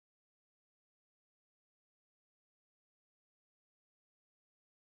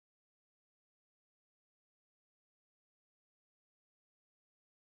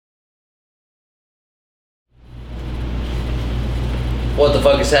What the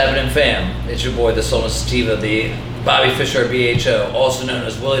fuck is happening, fam? It's your boy, the Soulless Sativa, the Bobby Fischer BHO, also known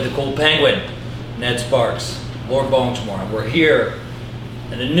as Willie the Cool Penguin, Ned Sparks, Lord Baltimore. We're here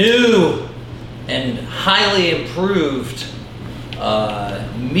in a new and highly improved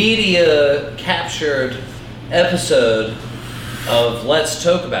media captured episode of Let's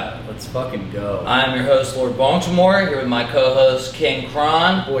Talk About It. Let's fucking go. I'm your host, Lord Baltimore, here with my co-host, King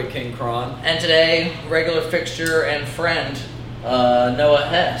Kron. Boy, King Kron. And today, regular fixture and friend, Noah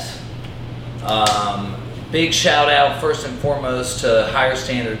Hesse. Big shout out, first and foremost, to Higher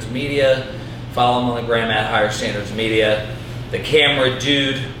Standards Media. Follow him on the gram at Higher Standards Media. The camera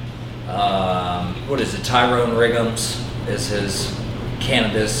dude, what is it, Tyrone Riggums is his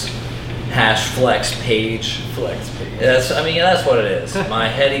cannabis #flex page. Flex page. That's what it is. My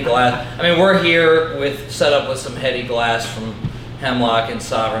heady glass. I mean, we're here set up with some heady glass from Hemlock and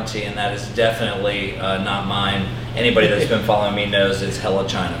Sovereignty, and that is definitely not mine. Anybody that's been following me knows it's hella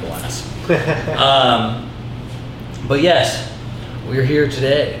China glass. But yes, we're here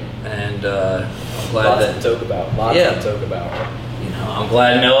today, and I'm glad Lots to talk about. Lots to talk about. You know, I'm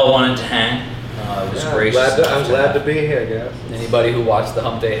glad Noah wanted to hang. It was gracious. I'm glad to be here, guys. Anybody who watched the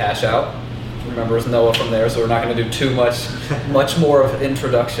Hump Day Hash Out remembers Noah from there, so we're not going to do too much more of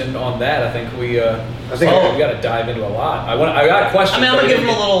introduction on that. I think we got to dive into a lot. I got a question. I mean, I'm gonna give him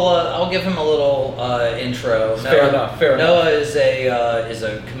a little. I'll give him a little intro. Fair enough. Noah is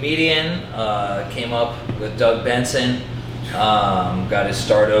a comedian. Came up with Doug Benson. Got his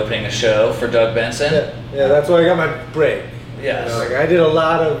start opening a show for Doug Benson. Yeah, that's where I got my break. Yes. You know, like I did a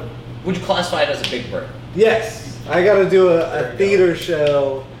lot of. Would you classify it as a big break? Yes, I got to do a theater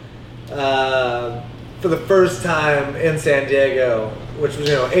show for the first time in San Diego, which was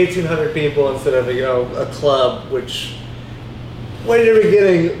 1,800 people instead of a club, which when you're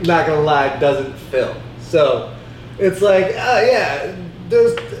beginning, not gonna lie, doesn't fill. So it's like, and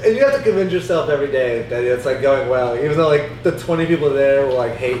you have to convince yourself every day that it's like going well, even though like the 20 people there will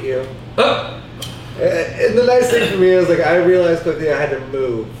like hate you. And the nice thing for me is like I realized quickly I had to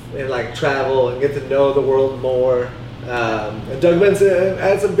move and like travel and get to know the world more. And Doug Benson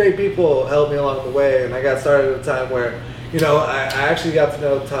had some great people help me along the way, and I got started at a time where I actually got to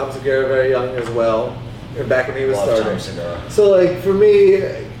know Tom Segura very young as well, and back when he was starting. Tom Segura. So like for me,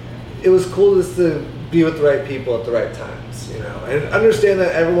 it was cool just to be with the right people at the right times, and understand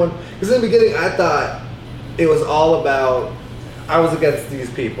that everyone. Because in the beginning, I thought it was all about I was against these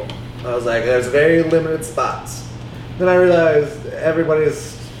people. I was like, there's very limited spots. Then I realized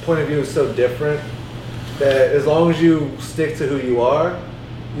everybody's point of view is so different that as long as you stick to who you are,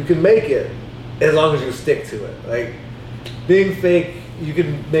 you can make it as long as you stick to it. Like, being fake, you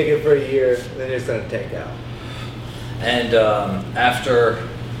can make it for a year, and then you're just going to tank out. And after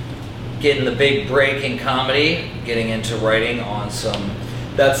getting the big break in comedy, getting into writing on some...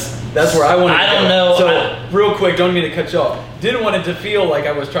 That's where I wanted to go. I don't know. So, real quick, don't mean to cut you off. Didn't want it to feel like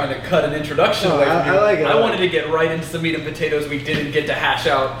I was trying to cut an introduction away from you. I like it. I wanted to get right into some meat and potatoes we didn't get to hash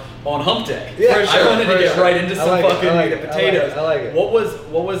out on Hump Day. Yeah, I wanted to get right into some fucking meat and potatoes. I like it. What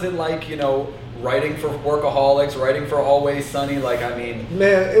was it like, writing for Workaholics, writing for Always Sunny? Like, I mean...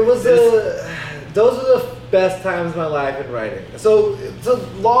 Man, it was those are the best times of my life in writing. So it's a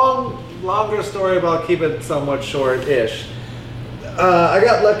longer story, but I'll keep it somewhat short-ish. I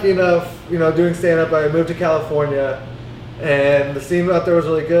got lucky enough, doing stand-up. I moved to California, and the scene out there was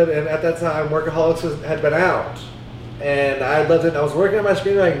really good. And at that time, Workaholics had been out, and I loved it. I was working on my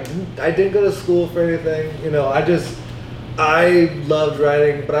screenwriting. I didn't go to school for anything. I loved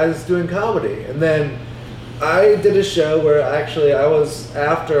writing, but I was doing comedy. And then I did a show where actually I was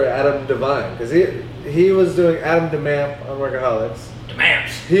after Adam Devine, because he was doing Adam DeMamp on Workaholics.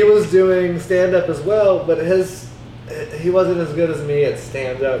 Demands. He was doing stand-up as well, but he wasn't as good as me at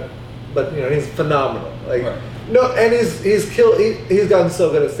stand-up, but he's phenomenal. Like right. No, and he's gotten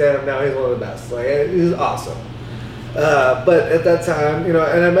so good at stand-up now. He's one of the best. Like he's awesome. But at that time, and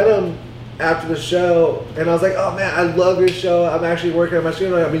I met him after the show, and I was like, oh man, I love your show. I'm actually working on my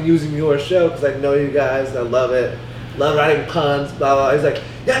screenwriting. I've been using your show because I know you guys and I love it. Love writing puns, blah blah. He's like,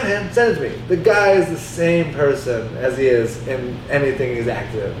 yeah man, send it to me. The guy is the same person as he is in anything he's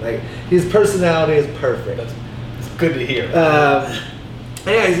active in. Like his personality is perfect. It's good to hear.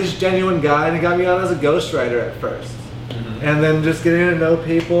 Yeah, he's this genuine guy, and he got me on as a ghostwriter at first. Mm-hmm. And then just getting to know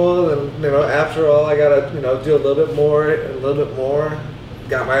people, and after all, I gotta do a little bit more.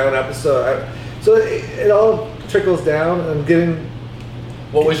 Got my own episode, so it all trickles down. And getting.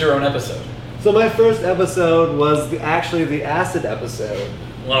 What was your own episode? So my first episode was actually the acid episode,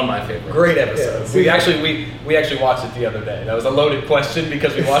 One of my favorites. Great episode. Yeah, we actually watched it the other day. That was a loaded question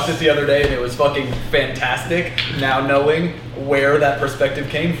because we watched it the other day and it was fucking fantastic. Now knowing where that perspective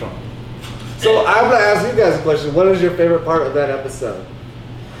came from. So I'm gonna ask you guys a question. What is your favorite part of that episode?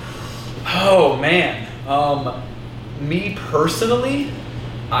 Oh man, me personally,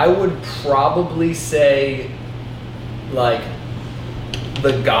 I would probably say like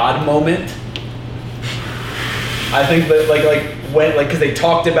the God moment. I think that when because they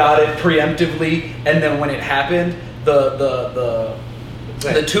talked about it preemptively, and then when it happened, the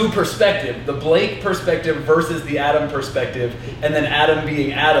two perspective, the Blake perspective versus the Adam perspective, and then Adam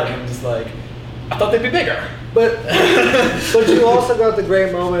being Adam, and just like I thought they'd be bigger. But you also got the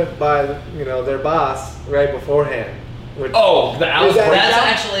great moment by their boss right beforehand. Which the Alice. That's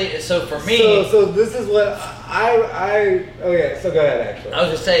actually so for me. So this is what I okay. So go ahead. Actually, I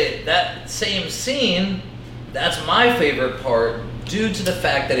was gonna say that same scene. That's my favorite part, due to the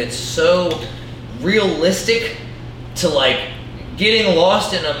fact that it's so realistic to like getting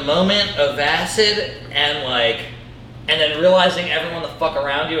lost in a moment of acid and then realizing everyone the fuck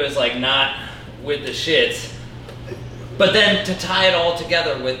around you is like not with the shits. But then to tie it all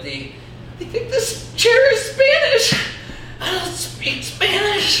together with I think this chair is Spanish. I don't speak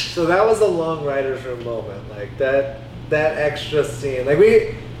Spanish. So that was a long writer's room moment, like that extra scene. Like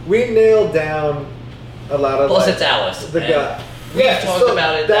we nailed down a lot of. Plus, it's Alice. The guy. We talked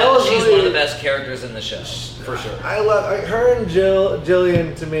about it. She's really, one of the best characters in the show, for sure. I love her and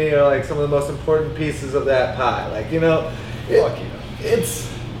Jillian. To me, are like some of the most important pieces of that pie. Like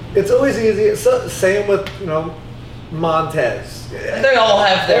it's always easy. So, same with Montez. They all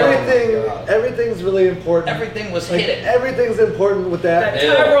have their everything's really important. Everything was hidden. Everything's important with that.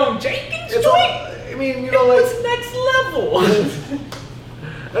 That Tyrone Jenkins joint. I mean, it was next level.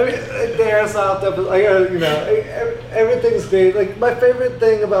 I mean, the hairstyle stuff, everything's great. Like, my favorite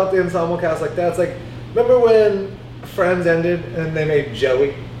thing about the ensemble cast like that's like, remember when Friends ended and they made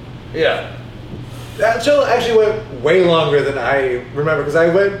Joey? Yeah. That show actually went way longer than I remember because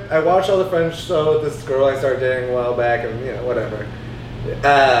I watched all the Friends show with this girl I started dating a while back and whatever.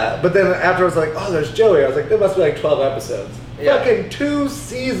 But then after I was like, oh, there's Joey. I was like, there must be like 12 episodes. Yeah. Fucking 2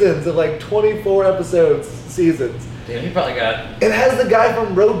 seasons of like 24 episodes seasons. Damn, he probably got. It has the guy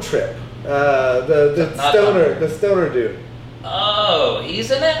from Road Trip, the stoner dude. Oh, he's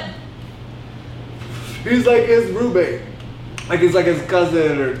in it. He's like his roommate, like he's like his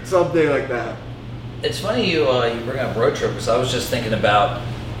cousin or something like that. It's funny you bring up Road Trip because I was just thinking about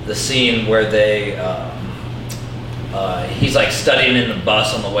the scene where they he's like studying in the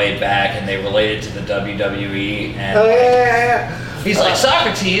bus on the way back, and they related to the WWE, and he's like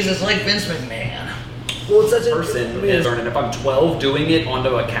Socrates is like Vince McMahon. Well, it's such a person is, and if I'm 12 doing it onto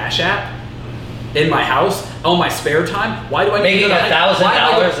a Cash App in my house on my spare time, why do I making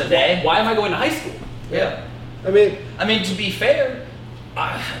 $1,000 a day? Why am I going to high school? Yeah. I mean, to be fair,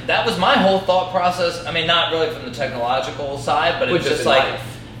 that was my whole thought process. I mean, not really from the technological side, but it's just like,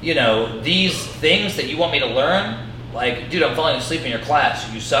 these things that you want me to learn. Like, dude, I'm falling asleep in your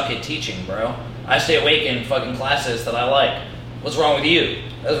class. You suck at teaching, bro. I stay awake in fucking classes that I like. What's wrong with you?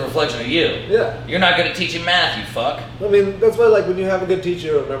 That's a reflection of you. Yeah. You're not good at teaching math, you fuck. I mean, that's why, like, when you have a good teacher,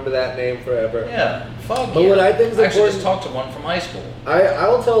 you'll remember that name forever. Yeah, fuck. But what I think is important, actually just talked to one from high school. I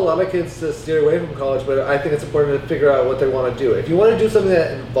will tell a lot of kids to steer away from college, but I think it's important to figure out what they want to do. If you want to do something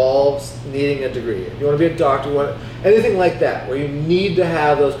that involves needing a degree, if you want to be a doctor, anything like that, where you need to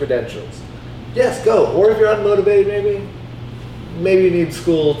have those credentials, yes, go. Or if you're unmotivated, maybe you need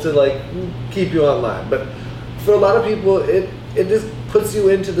school to, like, keep you online. But for a lot of people, it just puts you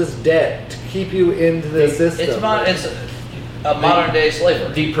into this debt to keep you into the system. It's a modern day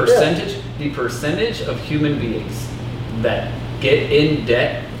slavery. The percentage of human beings that get in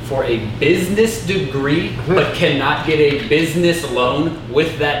debt for a business degree but cannot get a business loan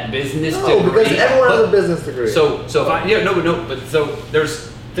with that business degree. Because everyone has a business degree.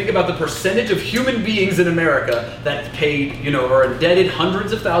 Think about the percentage of human beings in America that paid, are indebted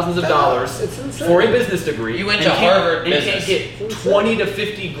hundreds of thousands of dollars for a business degree. You went to Harvard business. And can't get 20 to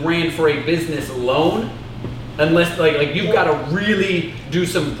 50 grand for a business loan unless, like you've got to really do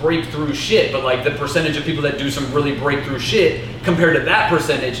some breakthrough shit. But, like, the percentage of people that do some really breakthrough shit compared to that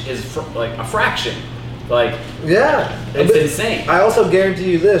percentage is, like, a fraction. Like, it's insane. I also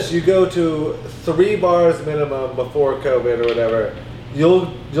guarantee you this. You go to 3 bars minimum before COVID or whatever, you'll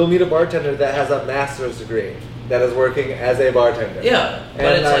meet a bartender that has a master's degree that is working as a bartender. Yeah,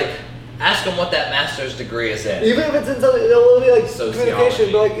 but it's like ask them what that master's degree is in. Even if it's in something, it'll be like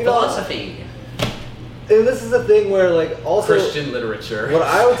communication, but like philosophy. And this is the thing where, like, also Christian literature. What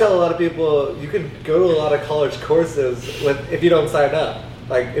I would tell a lot of people, you can go to a lot of college courses if you don't sign up.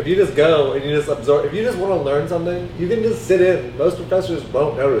 Like, if you just go and you just absorb, if you just want to learn something, you can just sit in. Most professors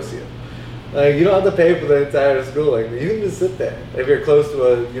won't notice you. Like, you don't have to pay for the entire schooling. You can just sit there if you're close to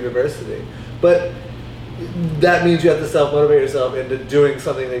a university. But that means you have to self-motivate yourself into doing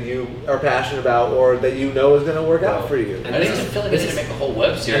something that you are passionate about or that you know is going to work out for you. And I just feel like they need to make a whole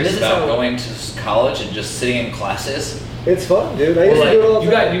web series about going to college and just sitting in classes. It's fun, dude. I used to do it all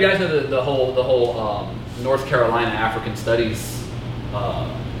the time. You guys know the whole North Carolina African Studies,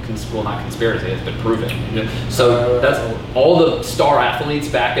 well, not conspiracy, it's been proven. So that's all the star athletes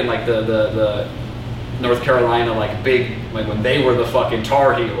back in like the North Carolina, like big, like when they were the fucking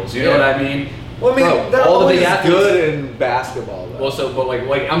Tar Heels. You know what I mean? Well, I mean, they're all the always big athletes, good in basketball, though. Well, so, but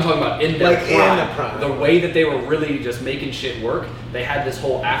like I'm talking about in their Like, prime, in the prime. the way that they were really just making shit work, they had this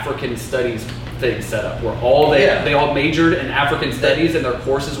whole African studies thing set up where they all majored in African studies and their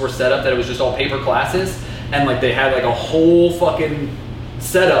courses were set up that it was just all paper classes, and like they had like a whole fucking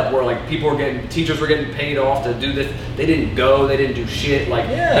setup where like teachers were getting paid off to do this. They didn't go, they didn't do shit. Like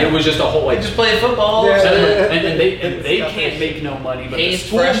it was just a whole like just playing football. And they can't make no money, but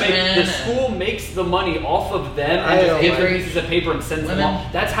the school makes the money off of them and just gives them pieces of paper and sends them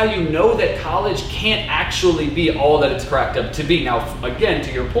off. That's how you know that college can't actually be all that it's cracked up to be. Now, again,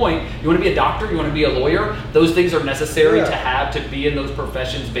 to your point, you want to be a doctor, you want to be a lawyer. Those things are necessary to have to be in those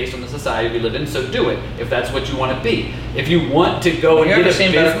professions based on the society we live in. So do it if that's what you want to be. If you want to go and get a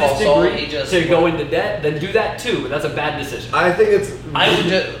business degree to go into debt, then do that too. But that's a bad decision. I think it's.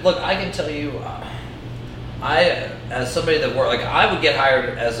 Look, I can tell you, as somebody that I would get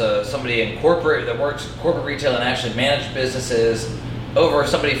hired as somebody in corporate that works in corporate retail and actually manage businesses over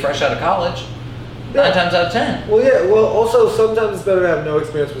somebody fresh out of college. 9 times out of 10. Well, yeah. Well, also sometimes it's better to have no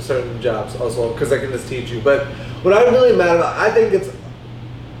experience with certain jobs, also, because I can just teach you. But what I'm really mad about, I think it's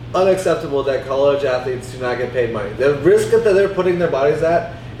unacceptable that college athletes do not get paid money. The risk that they're putting their bodies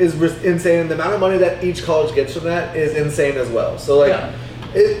at is insane. The amount of money that each college gets from that is insane as well. So like,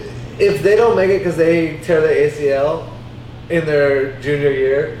 if they don't make it because they tear their ACL in their junior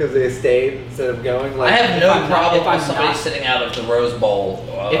year because they stayed instead of going, like, I have no problem with somebody sitting out of the Rose Bowl.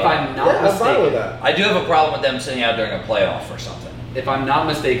 If I'm not mistaken, I'm fine with that. I do have a problem with them sitting out during a playoff or something. If I'm not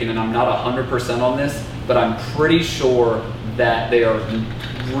mistaken, and I'm not 100% on this, but I'm pretty sure that they are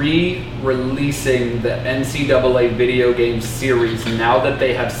re-releasing the NCAA video game series now that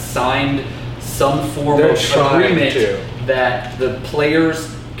they have signed some form of agreement that the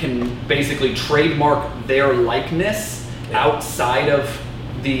players can basically trademark their likeness outside of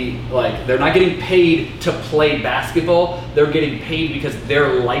the, like, they're not getting paid to play basketball, they're getting paid because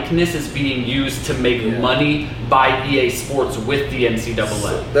their likeness is being used to make money by EA Sports with the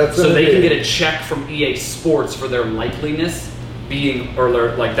NCAA. So they can get a check from EA Sports for their likeliness being, or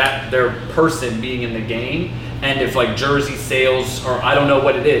their person being in the game, and if like jersey sales, or I don't know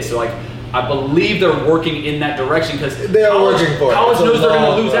what it is. So like, I believe they're working in that direction because they are working for it. College knows they're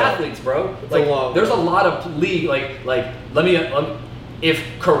going to lose athletes, bro. Like, there's a lot of league, let me if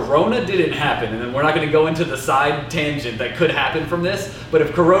Corona didn't happen, and then we're not going to go into the side tangent that could happen from this, but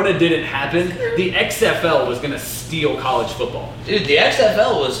if Corona didn't happen, the XFL was going to steal college football. Dude, the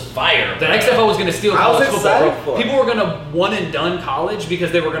XFL was fire. The XFL was going to steal college football, bro. People were going to one and done college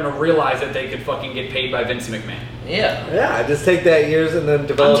because they were going to realize that they could fucking get paid by Vince McMahon. Yeah, just take that years and then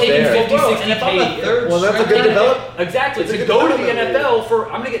develop. I'm taking 50, 60K. And if I'm a third well, that's a good development. Exactly. To go to the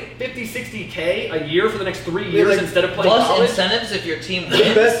NFL I'm going to get 50, 60K a year for the next 3 years instead of playing plus college. Incentives if your team wins.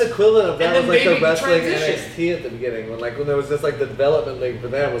 The best equivalent of that was like the wrestling transition. NXT at the beginning, when there was just like the development league for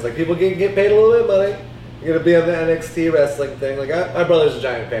them. It was like people can get paid a little bit of money. You're gonna be on the NXT wrestling thing. Like my brother's a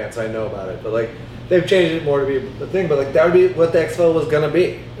giant fan, so I know about it. But like they've changed it more to be the thing. But like that would be what the XFL was gonna be.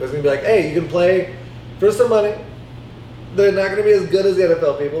 It was gonna be like, hey, you can play for some money. They're not going to be as good as the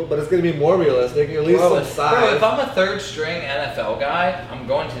NFL people, but it's going to be more realistic. At least some size. Bro, if I'm a third string NFL guy, I'm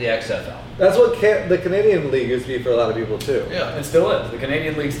going to the XFL. That's what the Canadian League used to be for a lot of people too. Yeah, it still is. The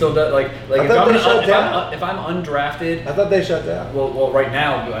Canadian League still does. If I'm undrafted, I thought they shut down. Well, right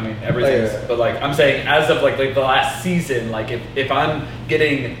now, I mean everything's. But like I'm saying, as of like the last season, like if I'm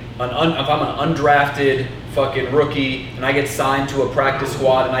getting if I'm an undrafted fucking rookie and I get signed to a practice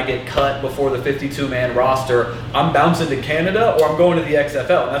squad and I get cut before the 52-man roster, I'm bouncing to Canada or I'm going to the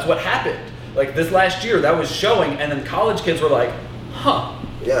XFL. And that's what happened. Like this last year, that was showing, and then college kids were like, huh.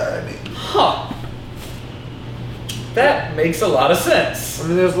 Yeah, I mean. Huh. That makes a lot of sense. I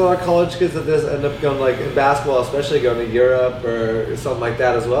mean, there's a lot of college kids that just end up going, like, in basketball, especially going to Europe or something like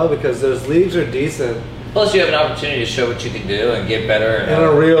that as well, because those leagues are decent. Plus, you have an opportunity to show what you can do and get better. And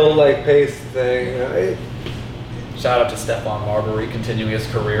a real, like, pace thing. Shout out to Stephon Marbury continuing his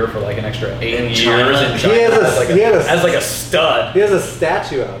career for like an extra 8 In years China. in China as like a stud. He has a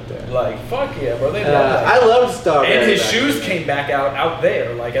statue out there. Like fuck yeah, bro. They love that. I love Star. And his shoes came back out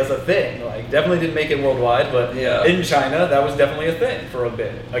there, like as a thing. Like definitely didn't make it worldwide, but in China that was definitely a thing for a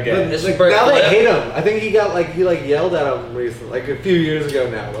bit. Again, Like, now they hate him. I think he yelled at him recently, like a few years ago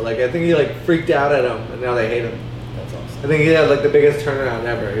now. But like I think he like freaked out at him, and now they hate him. That's awesome. I think he had like the biggest turnaround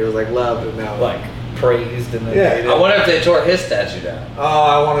ever. He was like loved, and now Like praised and then hated. I wonder if they tore his statue down. Oh,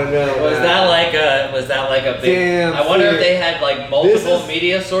 I want to know. Was that like a big? Damn, I wonder see, if they had like multiple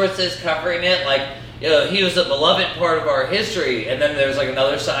media sources covering it. Like, you know, he was a beloved part of our history, and then there's like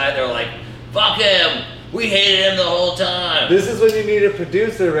another side. They're like, "Fuck him! We hated him the whole time." This is when you need a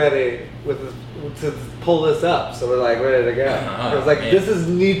producer ready to pull this up, so we're like ready to go. It's like man. this is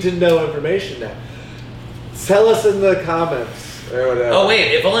need to know information now. Tell us in the comments or whatever. Oh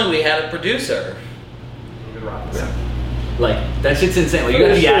wait, if only we had a producer. Like that shit's insane. Like, you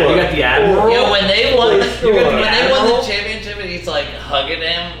got the admiral. You know, when they won, Sure. when they won the championship, and he's like hugging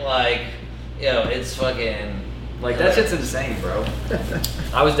him, like, you know, it's fucking. Like that shit's insane, bro.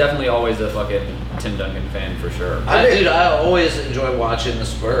 I was definitely always a fucking Tim Duncan fan for sure. Dude, I always enjoy watching the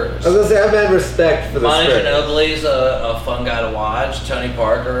Spurs. I was gonna say I've had respect for the Monty Spurs. Ginobili's a fun guy to watch. Tony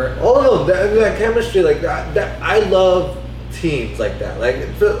Parker. All of them, that chemistry, like that. I love teams like that.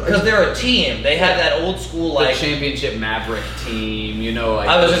 Because they're a team. They have that old school, like. The championship Maverick team, you know. Like,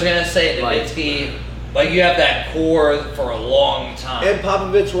 I was just gonna say, Nowitzki. Like, you have that core for a long time. And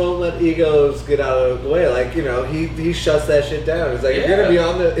Popovich won't let egos get out of the way. Like, you know, he shuts that shit down. He's like, if you're gonna be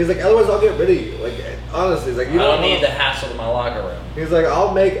on the, he's like, otherwise I'll get rid of you. Like, honestly, he's like, I don't need the hassle in my locker room. He's like,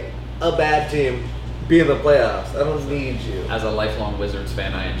 I'll make a bad team be in the playoffs. I don't need you. As a lifelong Wizards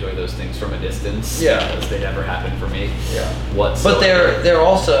fan, I enjoy those things from a distance. Yeah. Because they never happen for me. Yeah. Whatsoever. But they're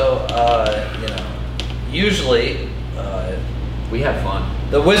also, you know, usually. We have fun.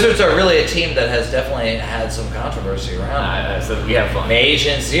 The Wizards are really a team that has definitely had some controversy around. I said we have fun.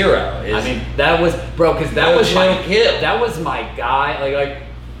 Agent Zero. I mean, that was, bro, because that was my guy. Like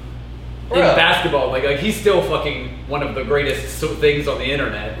in basketball, like he's still fucking one of the greatest things on the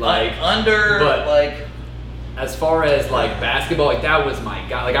internet. Like as far as like basketball, like that was my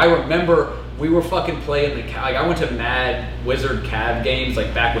guy. Like I remember we were fucking playing like I went to mad Wizard Cav games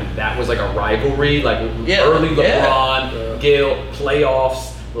like back when that was like a rivalry, like early LeBron, Gil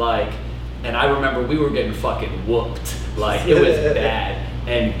playoffs, like, and I remember we were getting fucking whooped, like it was bad.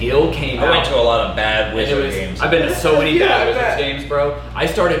 And Gil came out. I went to a lot of bad Wizard games. I've been to so many bad Wizards games, bro. I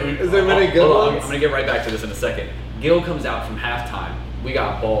started. Is there many good ones? I'm gonna get right back to this in a second. Gil comes out from halftime. We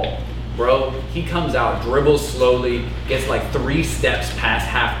got ball. Bro, he comes out, dribbles slowly, gets like 3 steps past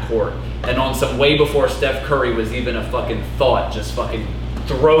half court, and on some way before Steph Curry was even a fucking thought, just fucking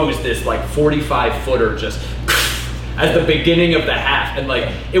throws this like 45-footer just as the beginning of the half. And like,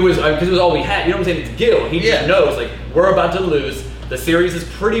 it was, because it was all we had, you know what I'm saying? It's Gil. He just knows, like, we're about to lose. The series is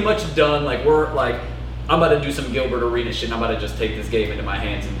pretty much done. Like, we're like, I'm about to do some Gilbert Arenas shit, and I'm about to just take this game into my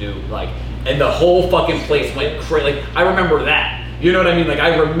hands and do like, and the whole fucking place went crazy. Like, I remember that. You know what I mean? Like,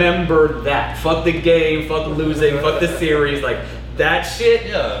 I remember that. Fuck the game, fuck losing, fuck the series. Like, that shit.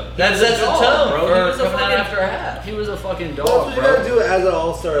 Yeah. That sets the tone, bro. He was a fucking, after a half. He was a fucking dog, Well, that's what bro. you gotta do as an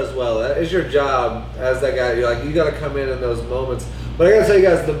all-star as well. That is your job as that guy. You're like, you gotta come in those moments. But I gotta tell you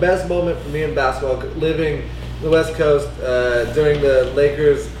guys, the best moment for me in basketball, living the West Coast during the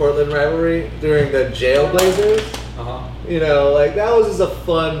Lakers-Portland rivalry, during the Jailblazers. You know, like, that was just a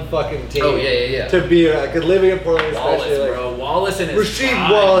fun fucking team. Oh, yeah. To be like, living in Portland, Wallace, especially. Like, bro. Wallace and his Rasheed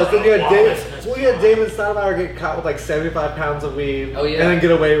prime, Wallace. bro. Then you had Wallace Damon Stoudemire get caught with like 75 pounds of weed. Oh, yeah. And then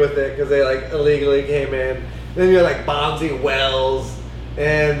get away with it because they like illegally came in. Then you had like Bonzi Wells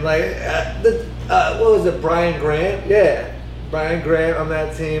and like what was it? Brian Grant? Yeah, Brian Grant on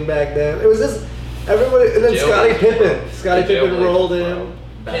that team back then. It was just everybody. And then Scottie Pippen. Scottie Pippen rolled in.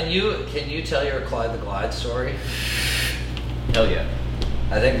 Can you tell your Clyde the Glide story? Hell yeah.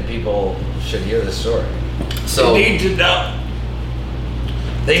 I think the people should hear this story. So They need to know.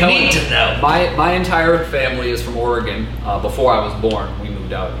 They need to know. My entire family is from Oregon. Before I was born, we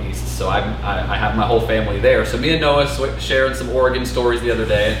moved out east, so I have my whole family there. So me and Noah shared some Oregon stories the other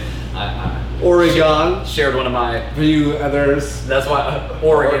day. Oregon. Shared one of my. For you others. That's why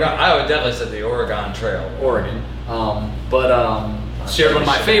Oregon. I would definitely say the Oregon Trail. Oregon. Shared one of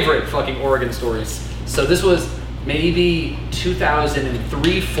my favorite fucking Oregon stories. So this was maybe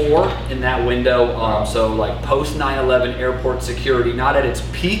 2003-4 in that window. So like post 9/11 airport security, not at its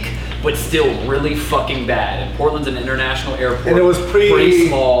peak, but still really fucking bad. And Portland's an international airport. And it was pretty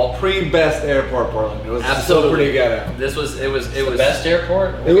small. Pre-best airport, Portland. It was Absolutely. still pretty good. It was the best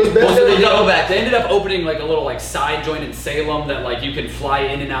airport. It was best. They ended up opening like a little like side joint in Salem that like you can fly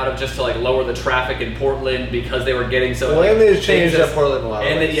in and out of just to like lower the traffic in Portland because they were getting so. Well, and they changed up Portland a lot.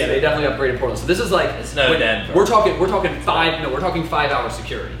 And they definitely upgraded Portland. So this is like it's no Denver. We're talking 5-hour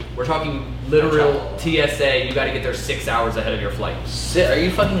security. We're talking literal TSA. You got to get there 6 hours ahead of your flight. Are you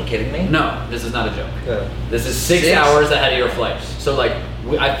fucking kidding me? No, this is not a joke. Yeah. This is 6 hours ahead of your flight. So like,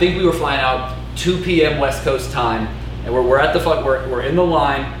 I think we were flying out 2 p.m. West Coast time, and we're at the we're in the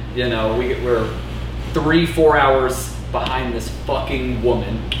line. You know, we're 3-4 hours behind this fucking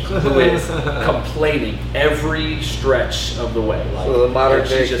woman who is complaining every stretch of the way. Like, so the modern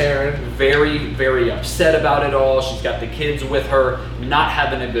day she's Karen. just very, very upset about it all. She's got the kids with her, not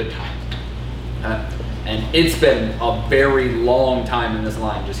having a good time. And it's been a very long time in this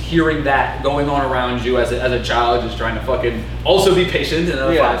line. Just hearing that going on around you as a child, just trying to fucking also be patient in a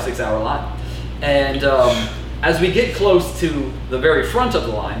 5-6 hour line. And as we get close to the very front of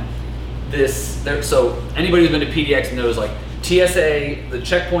the line, so anybody who's been to PDX knows like TSA, the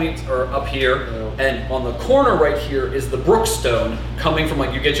checkpoints are up here, and on the corner right here is the Brookstone coming from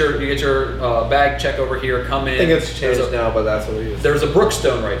like you get your bag check over here, come in. I think it's changed now, but that's what it is. There's a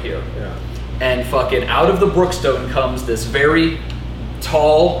Brookstone right here. Yeah. And fucking out of the Brookstone comes this very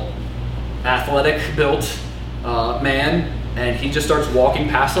tall, athletic built man, and he just starts walking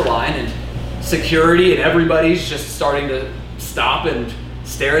past the line, and security and everybody's just starting to stop and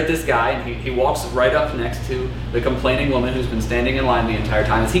stare at this guy, and he walks right up next to the complaining woman who's been standing in line the entire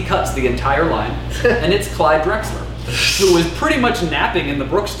time as he cuts the entire line, and it's Clyde Drexler, who was pretty much napping in the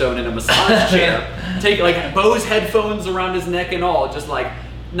Brookstone in a massage chair, taking like Bose headphones around his neck and all, just like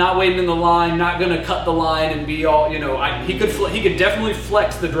not waiting in the line, not gonna cut the line and be all, you know, he could definitely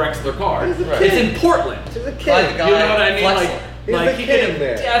flex the Drexler card. It's in Portland. He's a kid. You know what I mean? Like he could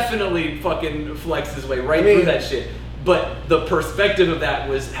definitely fucking flex his way right through that shit. But the perspective of that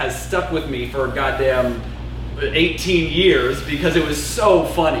has stuck with me for goddamn 18 years because it was so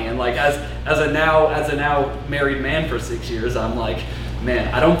funny. And like as a now married man for 6 years, I'm like,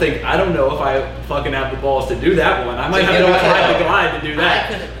 man, I don't know if I fucking have the balls to do that one. I might have to ride the glide to do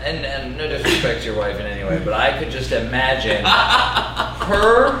that. And no disrespect to your wife in any way, but I could just imagine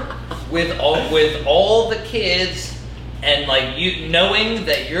her with all the kids. And like you knowing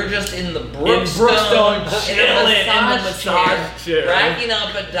that you're just in the Brookstone chilling in the massage chair, racking up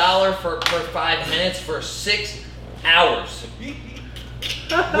 $1 for 5 minutes for 6 hours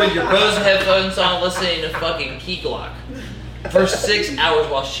with your Bose headphones on, listening to fucking Key Glock for 6 hours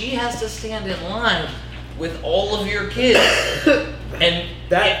while she has to stand in line with all of your kids. And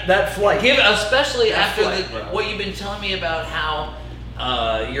that flight, especially after what you've been telling me about how.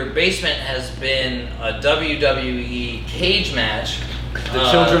 Your basement has been a WWE cage match. The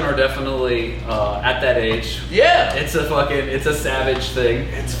children are definitely at that age. Yeah. It's a savage thing.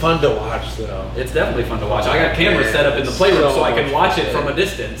 It's fun to watch though. It's definitely fun to watch. I got cameras set up in the playroom so I can watch it from a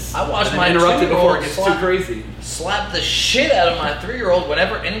distance. I watch my interrupt it before it gets too crazy. Slap the shit out of my 3-year-old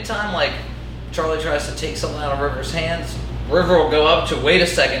anytime like Charlie tries to take something out of River's hands. River will go up to wait a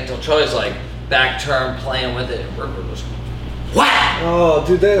second until Charlie's like back turn playing with it, and River goes whack! Oh,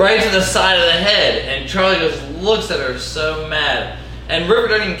 dude, right to the side of the head, and Charlie just looks at her so mad. And River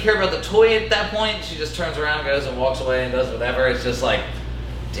doesn't even care about the toy at that point. She just turns around, goes and walks away and does whatever. It's just like,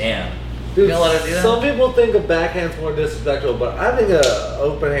 damn. Dude, you gonna let her do that? Some people think a backhand's more disrespectful, but I think an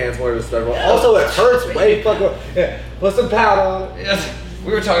open hand's more disrespectful. Yeah, also, it hurts way fucking. Yeah, put some powder on it. Yes.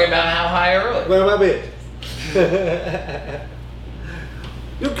 We were talking about how high earlier. Where my bitch?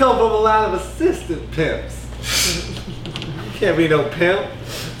 You come from a line of assistant pimps. Can't be no pimp.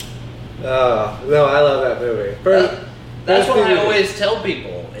 No, I love that movie. That's what I always tell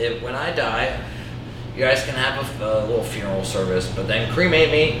people. When I die, you guys can have a little funeral service, but then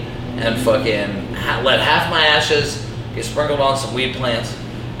cremate me and fucking let half my ashes get sprinkled on some weed plants,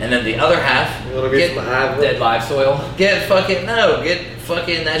 and then the other half get some dead live soil. Get fucking that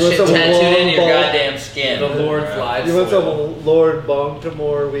shit tattooed into your goddamn skin. The Lord's live soil. You want some Lord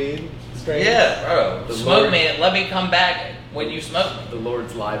Baltimore weed? Strange. Yeah, bro. Smoke me and let me come back when you smoke me. The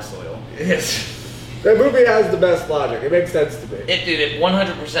Lord's live soil. Yes. That movie has the best logic. It makes sense to me. It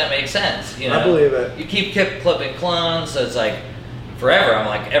 100% makes sense. You know? I believe it. You keep clipping clones, so it's like forever. I'm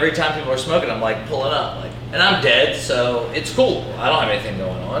like, every time people are smoking, I'm like pulling up, like, and I'm dead, so it's cool. I don't have anything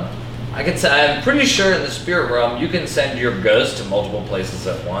going on. I'm pretty sure in the spirit realm, you can send your ghost to multiple places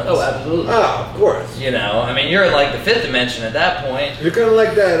at once. Oh, absolutely. Oh, of course. You know, I mean, you're in like the 5th dimension at that point. You're kind of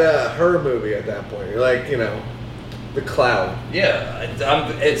like that Her movie at that point. You're like, you know, the cloud. Yeah, it's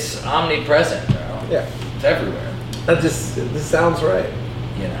omnipresent, bro. Yeah. It's everywhere. This sounds right.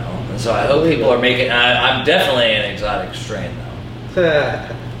 You know, and so I hope people are making. I'm definitely an exotic strain, though.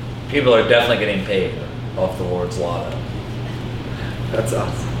 People are definitely getting paid off the Lord's Lotto. That's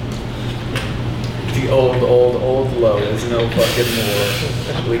awesome. The old low is no fucking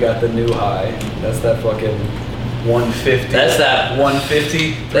more. We got the new high. That's that fucking 150. That's that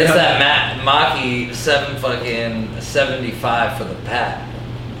 150. That's that Maki 775 for the pack.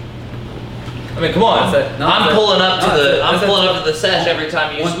 I mean, come on. I'm pulling up to the sesh every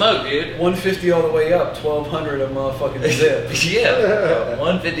time you smoke, dude. 150 all the way up. 1200 a motherfucking zip. Yeah,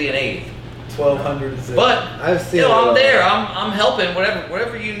 150 and 8. 1200 zip. But I've seen I'm there. I'm helping.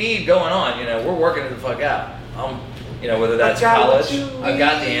 Whatever you need going on. You know, we're working the fuck out. Whether that's college, I've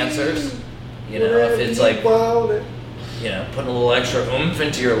got the answers. You know, if it's like, you know, putting a little extra oomph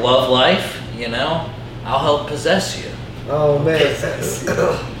into your love life, you know, I'll help possess you. Oh man.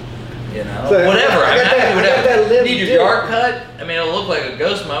 You know, So, whatever. I got that- I got that limp Need your dick. yard cut? I mean, it'll look like a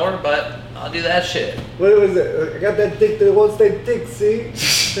ghost mower, but I'll do that shit. What was it? I got that dick that won't stay thick, see?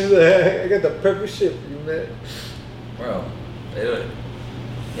 I got the perfect shit for you, man. Bro,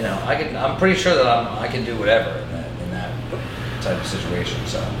 you know, I'm pretty sure that I can do whatever in that type of situation.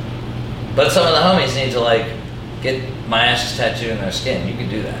 So, but some of the homies need to like get my ashes tattooed in their skin. You can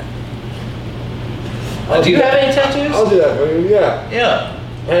do that. Do you have any tattoos? I'll do that for you. Yeah. Yeah.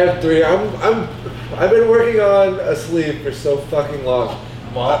 I have 3. I've been working on a sleeve for so fucking long.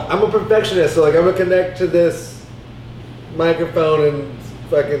 Well, I'm a perfectionist, so like I'm gonna connect to this microphone and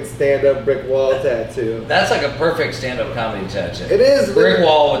fucking stand up brick wall tattoo. that's like a perfect stand-up comedy tattoo. It is Brick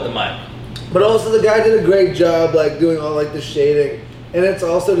wall with the mic. But also the guy did a great job like doing all like the shading, and it's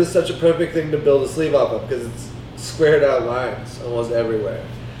also just such a perfect thing to build a sleeve off of because it's squared out lines almost everywhere.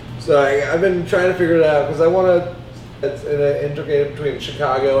 So I've been trying to figure it out because I want to. It's integrated between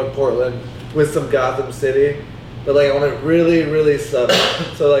Chicago and Portland with some Gotham City, but like I want it really, really subtle.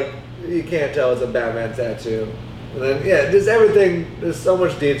 So like you can't tell it's a Batman tattoo. And then just everything. There's so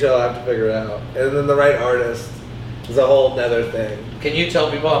much detail I have to figure out, and then the right artist is a whole nother thing. Can you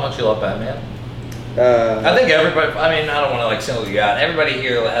tell people how much you love Batman? I think everybody. I mean, I don't want to like single you out. Everybody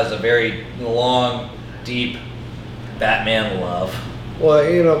here has a very long, deep Batman love. Well,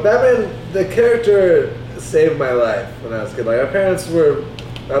 you know, Batman, the character saved my life when I was a kid. Like, my parents were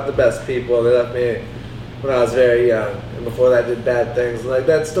not the best people. They left me when I was very young, and before that did bad things. And, like,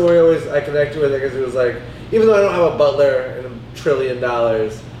 that story always, I connected with it because it was like, even though I don't have a butler and $1 trillion, I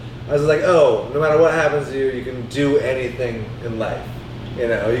was like, oh, no matter what happens to you, you can do anything in life. You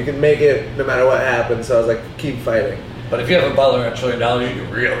know, you can make it no matter what happens. So I was like, keep fighting. But if you have a butler and $1 trillion, you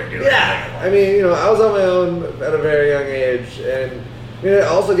can really do it. Yeah, I mean, you know, I was on my own at a very young age, and I mean, it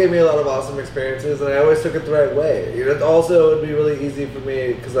also gave me a lot of awesome experiences, and I always took it the right way. You know, it also would be really easy for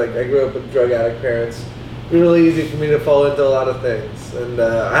me, because like I grew up with drug addict parents. It'd be really easy for me to fall into a lot of things, and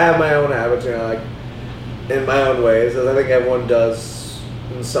I have my own habits, you know, like in my own ways, as I think everyone does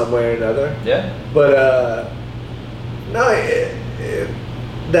in some way or another. Yeah. But no,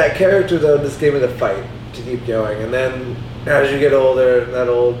 that character though just gave me the fight to keep going, and then as you get older, that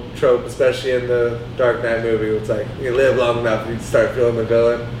old trope, especially in the Dark Knight movie, it's like you live long enough, you start feeling the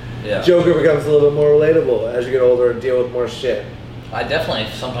villain. Yeah. Joker becomes a little bit more relatable as you get older and deal with more shit. I definitely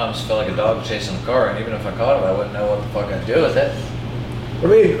sometimes feel like a dog chasing a car, and even if I caught it, I wouldn't know what the fuck I'd do with it. I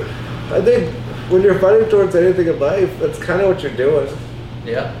mean, I think when you're fighting towards anything in life, that's kind of what you're doing.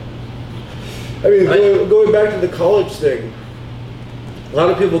 Yeah. I mean, going back to the college thing, a lot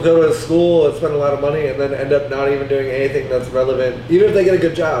of people go to school and spend a lot of money and then end up not even doing anything that's relevant. Even if they get a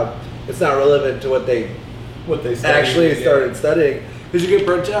good job, it's not relevant to what they actually started studying, because you get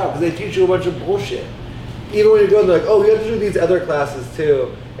burnt out because they teach you a bunch of bullshit. Even when you're going, they're like, oh, you have to do these other classes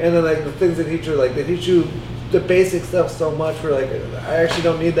too, and then like the things they teach you, like they teach you the basic stuff so much. Where like I actually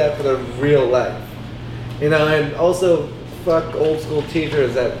don't need that for the real life, you know. And also, fuck old school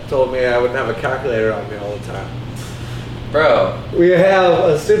teachers that told me I wouldn't have a calculator on me all the time. Bro, we have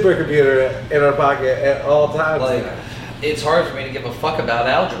a supercomputer in our pocket at all times. like, it's hard for me to give a fuck about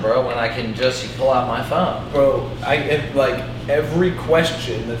algebra when I can just pull out my phone. Bro, like every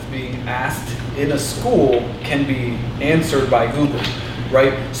question that's being asked in a school can be answered by Google,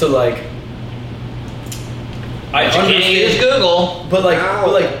 right? So like, I But you can't use Google. but like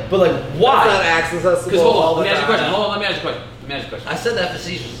why? That's not accessible. Because hold all on, the let me ask you a time. question. Hold on, let me ask you a question. I said that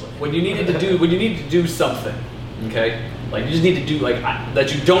facetiously. When you need to do something, okay? Like you just need to do like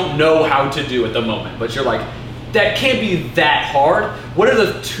that you don't know how to do at the moment, but you're like, that can't be that hard. What are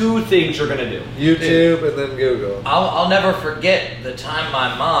the 2 things you're gonna do? YouTube and then Google. I'll never forget the time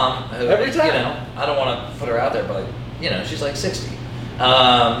my mom, who, Every time. you know, I don't want to put her out there, but like, she's like 60.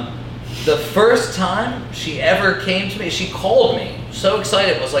 The first time she ever came to me, she called me so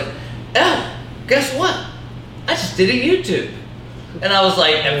excited, was like, "Oh, guess what? I just did a YouTube." And I was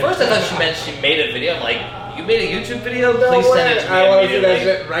like, at first I thought she meant she made a video. I'm like, "You made a YouTube video? Please send it to me I want to see that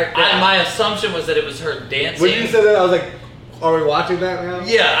immediately." shit right now. My assumption was that it was her dancing. When you said that, I was like, are we watching that now?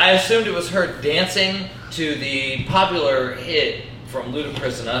 Yeah, I assumed it was her dancing to the popular hit from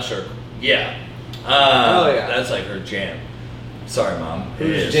Ludacris and Usher. Yeah. Yeah. That's like her jam. Sorry, Mom.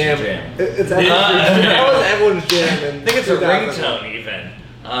 Whose jam? It's everyone's jam. I think it's a 2000. ringtone even.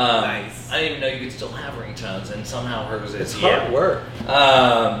 Nice. I didn't even know you could still have ringtones, and somehow hers is. It's hard work.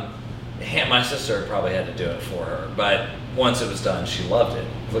 My sister probably had to do it for her, but once it was done, she loved it,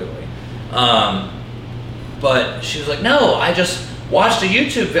 clearly. But she was like, "No, I just watched a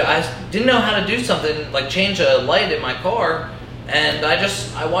YouTube video. I didn't know how to do something, like change a light in my car, and I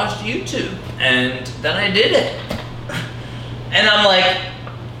watched YouTube, and then I did it." And I'm like,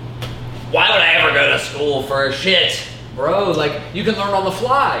 why would I ever go to school for shit? Bro, like, you can learn on the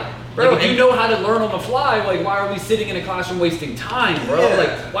fly. Bro, if you know how to learn on the fly, like, why are we sitting in a classroom wasting time, bro? Yeah.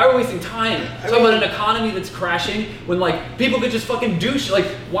 Like, why are we wasting time? Talking about an economy that's crashing when, like, people could just fucking do shit. Like,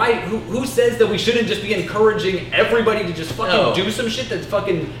 why, who says that we shouldn't just be encouraging everybody to just fucking do some shit that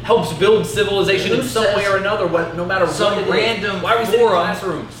fucking helps build civilization in some way or another, no matter some what it is? random Why are we sitting in forum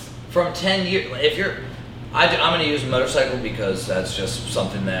classrooms? From 10 years, I'm going to use motorcycle because that's just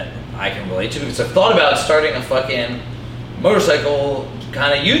something that I can relate to, because I've thought about starting a fucking motorcycle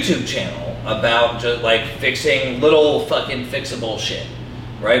kind of YouTube channel about just like fixing little fucking fixable shit,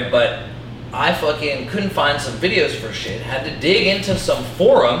 right? But I fucking couldn't find some videos for shit, had to dig into some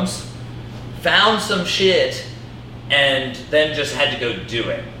forums, found some shit, and then just had to go do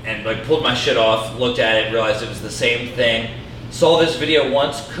it. And like pulled my shit off, looked at it, realized it was the same thing. Saw this video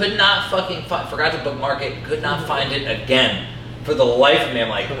once, could not fucking forgot to bookmark it, could not find it again. For the life of me, I'm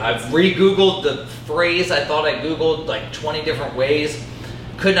like, I've re-Googled the phrase I thought I Googled like 20 different ways.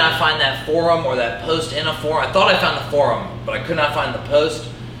 Could not find that forum or that post in a forum. I thought I found the forum, but I could not find the post.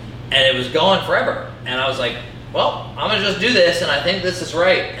 And it was going forever. And I was like, well, I'm gonna just do this, and I think this is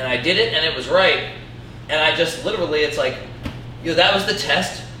right. And I did it, and it was right. And I just literally, it's like, that was the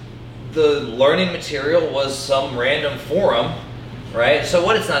test. The learning material was some random forum, right? So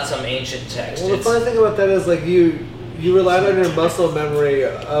what? It's not some ancient text. Well, the funny thing about that is like you relied on your muscle memory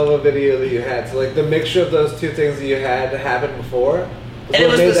of a video that you had. So like the mixture of those two things that you had happen before, and it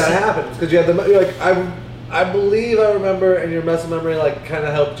what was made that happen. Because you had you're like I believe I remember, and your muscle memory like kind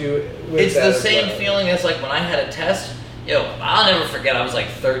of helped you with it's that the same well. feeling as like when I had a test. I'll never forget. I was like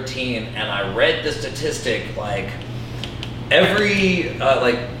 13, and I read the statistic like every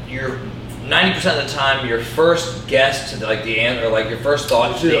your 90% of the time, your first guess to like the answer, or like your first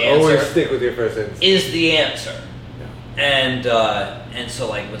thought to the answer, always stick with your first instinct. Is the answer. Yeah. And so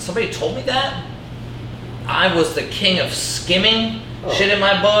like when somebody told me that, I was the king of skimming shit in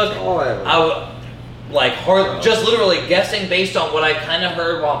my book. Just literally guessing based on what I kind of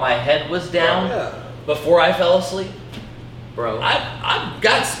heard while my head was down before I fell asleep. Bro, I've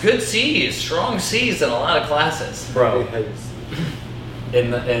got good C's, strong C's in a lot of classes. Bro,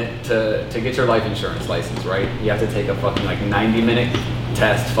 to get your life insurance license, right? You have to take a fucking like 90-minute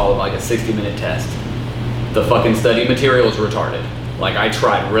test followed by like a 60-minute test. The fucking study material is retarded. Like I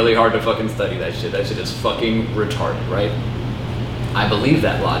tried really hard to fucking study that shit. That shit is fucking retarded, right? I believe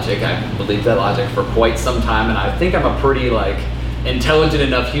that logic. I believed that logic for quite some time, and I think I'm a pretty like intelligent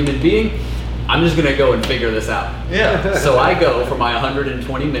enough human being. I'm just gonna go and figure this out. Yeah. So I go for my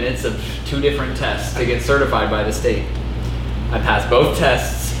 120 minutes of 2 different tests to get certified by the state. I pass both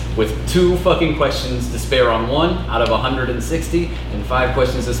tests with 2 fucking questions to spare on 1 out of 160 and 5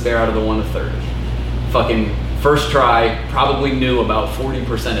 questions to spare out of the 1 of 30. Fucking first try, probably knew about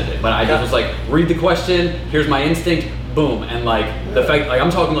 40% of it, but I just was like, read the question, here's my instinct, boom. And like the fact, like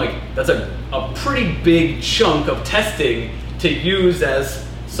I'm talking like that's a pretty big chunk of testing to use as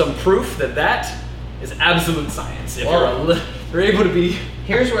some proof that is absolute science. If you're able to be.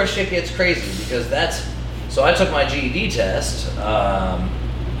 Here's where shit gets crazy, because so I took my GED test,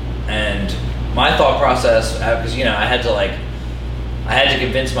 and my thought process, because I had to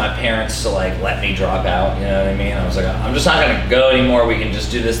convince my parents to like let me drop out. You know what I mean? I was like, I'm just not gonna go anymore. We can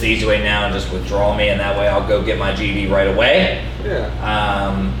just do this the easy way now and just withdraw me, and that way I'll go get my GED right away. Yeah.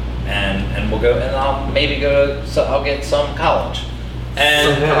 And we'll go, and I'll maybe I'll get some college.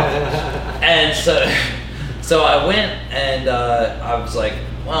 And so I went, and I was like,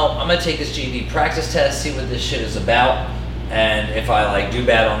 well, I'm gonna take this GED practice test, see what this shit is about, and if I like do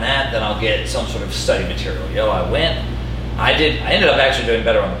bad on that, then I'll get some sort of study material. I went, I ended up actually doing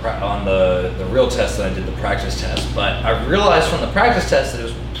better on the real test than I did the practice test. But I realized from the practice test that it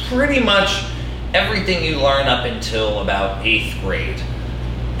was pretty much everything you learn up until about 8th grade.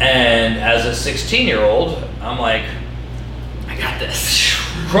 And as a 16-year-old, I'm like, I got this.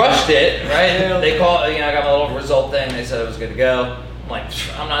 Crushed it, right? They called, I got my little result thing. They said it was good to go. I'm like,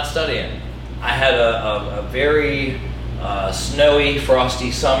 I'm not studying. I had a very snowy,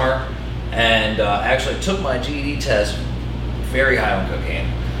 frosty summer, and actually took my GED test very high on cocaine.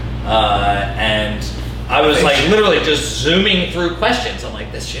 And I was like literally just zooming through questions. I'm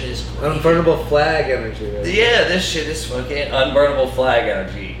like, this shit is great. Unburnable flag energy. Right? Yeah, this shit is fucking unburnable flag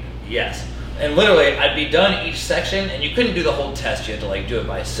energy. Yes. And literally, I'd be done each section, and you couldn't do the whole test. You had to like do it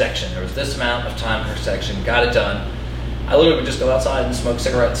by section. There was this amount of time per section. Got it done. I literally would just go outside and smoke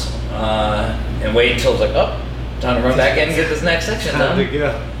cigarettes and wait until it was like, oh, time to run back in and get this next section done. Time to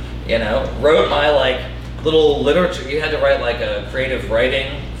go. You know, wrote my like little literature. You had to write like a creative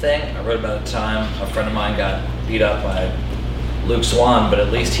writing thing. I wrote about a time a friend of mine got beat up by Luke Swan, but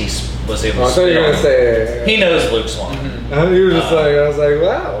at least he was able to. I thought you were gonna say he knows Luke Swan. Mm-hmm. You were just like, I was like,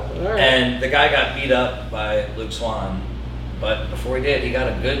 wow. All right. And the guy got beat up by Luke Swan, but before he did, he got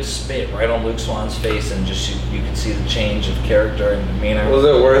a good spit right on Luke Swan's face, and just you could see the change of character and demeanor. Was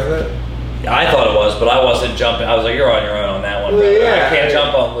it worth it? I thought it was, but I wasn't jumping. I was like, you're on your own on that one, brother. I can't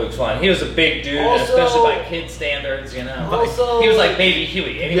jump on Luke Swan. He was a big dude, especially by kid standards, you know. Also, he was like Baby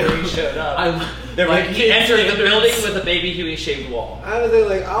Huey. Anywhere he showed up. He entered the building with a Baby Huey shaped wall. I was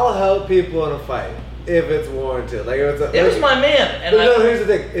like, I'll help people in a fight if it's warranted. Like, if it's it was my man. And no, here's the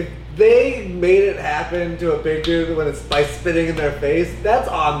thing. If they made it happen to a big dude when it's by spitting in their face, that's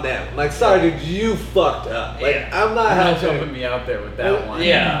on them. Like, sorry, dude, you fucked up. Like, I'm not jumping me out there with that one.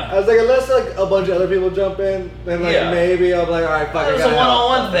 Yeah. I was like, unless like a bunch of other people jump in, then like maybe I'm like, all right, fuck. It's a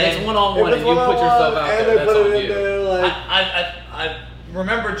one-on-one thing. It's one-on-one, and you put yourself out there. That's on you. There, like, I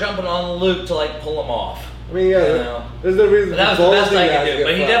remember jumping on Luke to like pull him off. I mean, yeah, there's no reason. But that was the best I could do.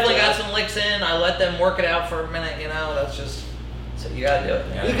 But he definitely got some licks in. I let them work it out for a minute. You know, that's just. So you gotta do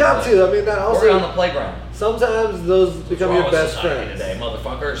it. You got to. I mean, that also. Work on the playground. Sometimes those become your best friends. Today,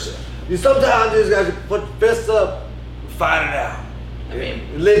 motherfuckers. You sometimes just gotta put fists up, fight it out. I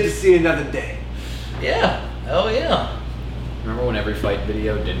mean, live to see another day. Yeah. Oh yeah. Remember when every fight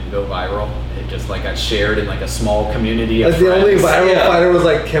video didn't go viral? It just like got shared in like a small community of like friends. The only viral fighter was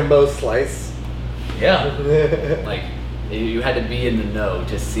like Kimbo Slice. Yeah. Like you had to be in the know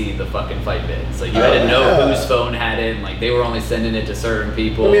to see the fucking fight vids. Like you had to know whose phone had it. And, like they were only sending it to certain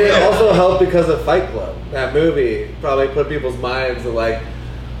people. I mean, it also helped because of Fight Club. That movie probably put people's minds to like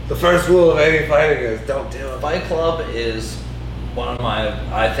the first rule of any fighting is don't do it. Fight Club is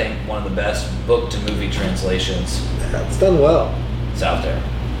I think one of the best book to movie translations. Yeah, it's done well. It's out there.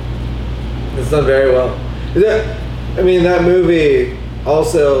 It's done very well. I mean, that movie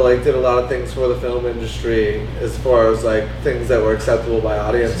also like did a lot of things for the film industry as far as like things that were acceptable by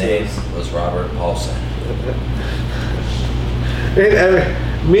audiences. His name was Robert Paulson.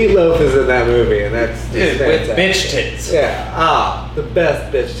 Meatloaf is in that movie, and that's dude with bitch tits. Yeah, the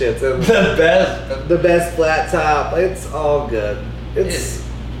best bitch tits, and the best flat top. It's all good.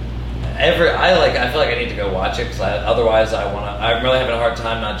 I feel like I need to go watch it because otherwise I'm really having a hard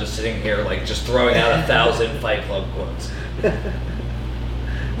time not just sitting here like just throwing out 1,000 Fight Club quotes.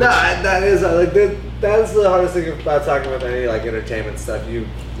 No, that is like that's the hardest thing about talking about any like entertainment stuff.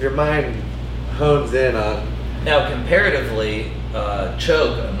 Your mind hones in on. Now, comparatively,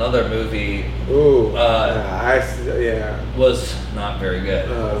 Choke, another movie, was not very good.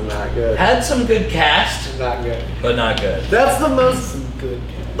 No, it was not good. Had some good cast, not good, but not good. That's the most good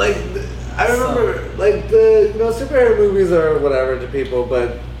cast. Like I remember, like the superhero movies are whatever to people,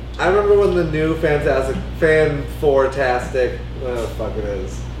 but I remember when the new Fantastic, whatever the fuck it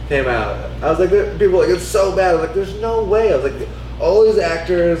is, came out. I was like, people were like, it's so bad. I was like, there's no way. I was like, all these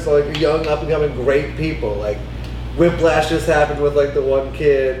actors, like young, up and coming, great people. Like Whiplash just happened with like the one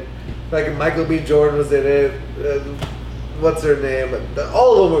kid. Like Michael B. Jordan was in it. What's her name?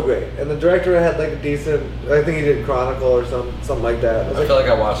 All of them were great. And the director had like a decent. I think he did Chronicle or something like that. I feel like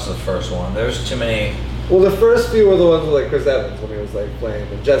I watched the first one. There's too many. Well, the first few were the ones with like Chris Evans when he was like playing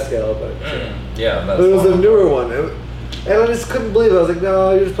and Jessica Alba. Yeah, but it was a newer one, and I just couldn't believe it. I was like,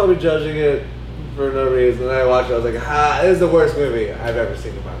 no, you're just probably judging it for no reason. And I watched it. I was like, it is the worst movie I've ever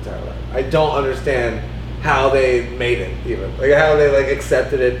seen in my entire life. I don't understand how they made it, even like how they like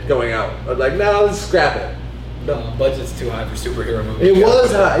accepted it going out. I'm like, no, let's scrap it. No, budget's too high for superhero movies. It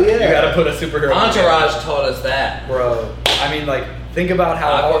was high, yeah. You gotta put a superhero. Entourage taught us that, bro. I mean, like, think about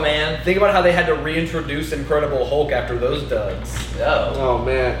how Aquaman. Think about how they had to reintroduce Incredible Hulk after those duds. Oh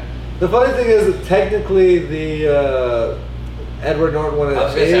man. The funny thing is that technically the Edward Norton one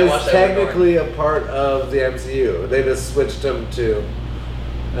is technically a part of the MCU. They just switched him to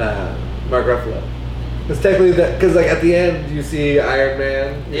Mark Ruffalo. It's technically that because like at the end you see Iron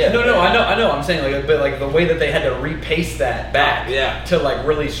Man. Yeah. No, I know. I'm saying like, but like the way that they had to repaste that back, to like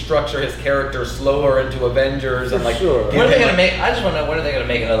really structure his character slower into Avengers and like. Sure. When are they gonna make? I just want to know when are they gonna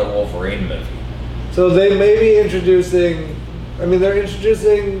make another Wolverine movie? So they may be introducing. I mean, they're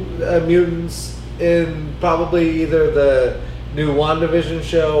introducing mutants in probably either the new WandaVision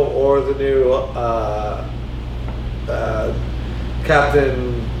show or the new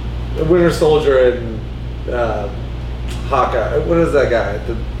Captain Winter Soldier and Hawkeye. What is that guy?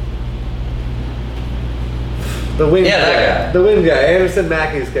 The wind guy. That guy. The wind guy. Anderson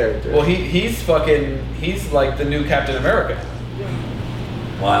Mackey's character. Well, he's like the new Captain America.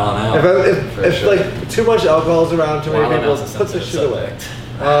 Wilding out. If like too much alcohol's around, too many people, put the shit away.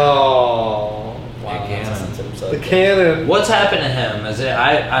 Oh. The Cannon. What's happened to him? Is it?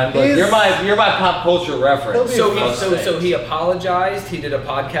 I'm like, you're my pop culture reference. So he apologized. He did a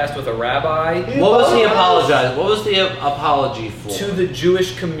podcast with a rabbi. What was he apologized? What was the apology for? To the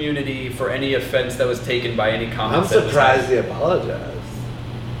Jewish community for any offense that was taken by any comments. I'm surprised he apologized.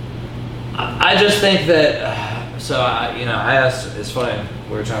 I just think that. I asked. It's funny.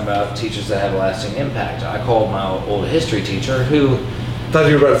 We were talking about teachers that have a lasting impact. I called my old history teacher who. I thought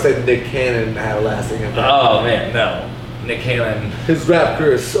you were about to say Nick Cannon had a lasting impact. Oh man, no. Nick Cannon. His rap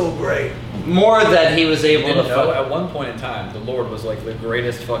career is so great. More that he was able to. At one point in time, the Lord was like the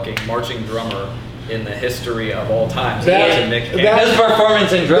greatest fucking marching drummer in the history of all time. His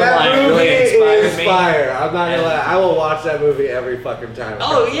performance in Drumline really inspired me. I'm not gonna lie. I will watch that movie every fucking time.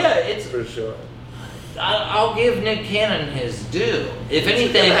 Oh yeah, it's for sure. I'll give Nick Cannon his due. If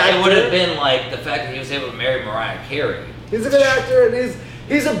anything, it would have been like the fact that he was able to marry Mariah Carey. He's a good actor, and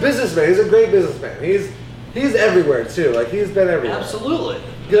he's a businessman. He's a great businessman. He's everywhere too. Like he's been everywhere. Absolutely.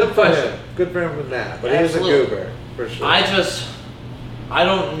 Good for him. Good for him with that. But he's a goober for sure. I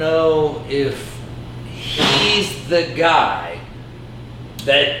don't know if he's the guy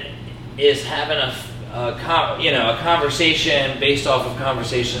that is having a conversation based off of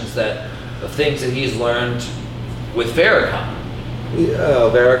conversations of things that he's learned with Farrakhan.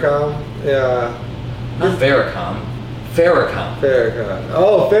 Farrakhan? Yeah. Not Farrakhan. Farrakhan.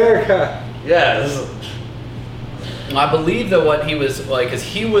 Oh, Farrakhan. Yeah. I believe that what he was like, because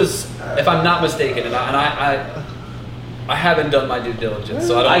he was, if I'm not mistaken, and I haven't done my due diligence,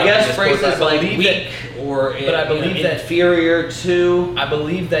 so I guess phrases like weak or inferior to. I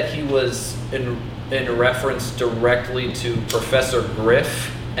believe that he was in reference directly to Professor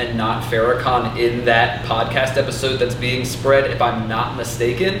Griff and not Farrakhan in that podcast episode that's being spread, if I'm not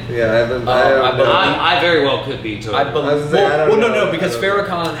mistaken. Yeah, I very well could be too. Because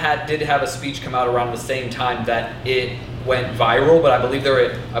Farrakhan did have a speech come out around the same time that it went viral, but I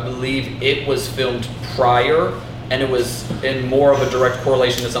believe it was filmed prior, and it was in more of a direct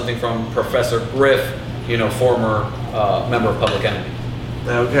correlation to something from Professor Griff, former member of Public Enemy.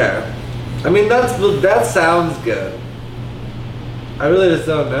 Okay, I mean that sounds good. I really just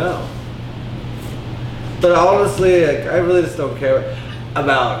don't know. But honestly, I really just don't care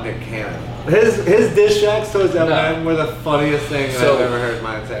about Nick Cannon. His diss tracks towards Eminem were the funniest thing I've ever heard in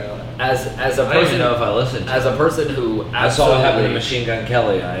my entire life. As a person, I don't even know if I listened to as a person who I saw what happened to Machine Gun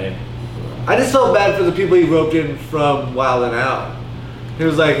Kelly. I just felt bad for the people he roped in from Wild 'N Out. He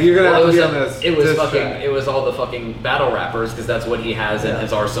was like, "You're gonna have to be on this." It was all the fucking battle rappers because that's what he has in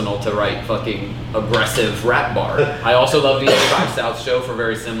his arsenal to write fucking aggressive rap bar. I also love the 85 South show for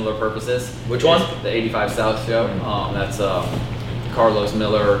very similar purposes. Which one? The 85 South show. That's Carlos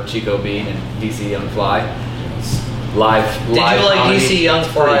Miller, Chico Bean, and DC Young Fly. Live. Did you like comedy. DC Young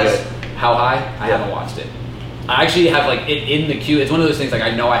Fly? How High? I haven't watched it. I actually have like it in the queue. It's one of those things like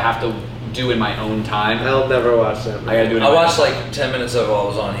I know I have to do in my own time. I'll never watch that. I gotta do it. I watched like 10 minutes of it while I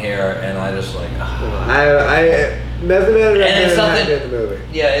was on here, and I just like. Method Man and it's nothing. in the movie.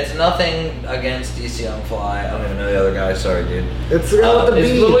 Yeah, it's nothing against DC Young Fly. I don't even know the other guy. Sorry, dude. It's the guy with the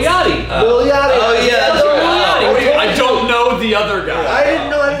beats. Lil Yachty. Lil Yachty. Oh yeah, that's right. I don't know the other guy. I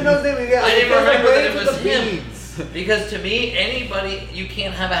didn't know his name. Yeah, I didn't remember that it was him. Beats. Because to me, you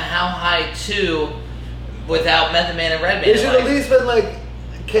can't have a How High 2 without Method Man and Redman. It should at least been like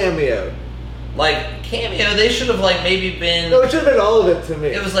cameo. Like Cameo, they should have like maybe been. No, it should have been all of it to me.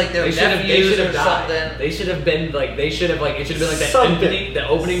 It was like their They should have nephews or died. something. They should have been like it should have like Something. the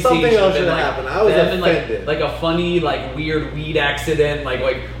opening Something scene should else have been should have like happened. I was them in, offended. like a funny like weird weed accident like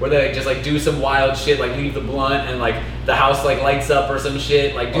where they like, just like do some wild shit like leave the blunt and like the house like lights up or some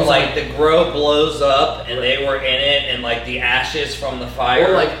shit like do Or like the grow blows up and they were in it and like the ashes from the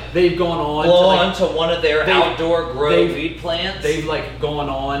fire. or like they've gone on blow to, like, onto one of their outdoor grow they've- weed plants. They've like gone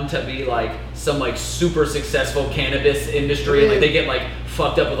on to be like some like super successful cannabis industry. Like they get like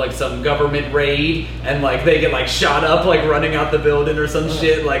fucked up with like some government raid and like they get like shot up like running out the building or some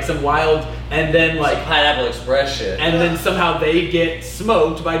shit like some wild and then like some Pineapple Express shit. and then somehow they get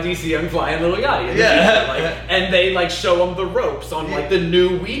smoked by DC Young Fly and Lil Yachty. in the Yeah. future, like, and they like show them the ropes on like the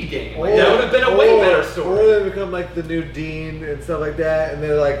new weed game. Like, Or- that would have been a way or- better story. Or they become like the new dean and stuff like that, and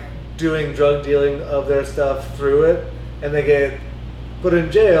they're like doing drug dealing of their stuff through it, and they get put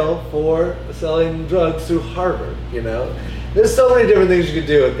in jail for selling drugs through Harvard. You know, there's so many different things you could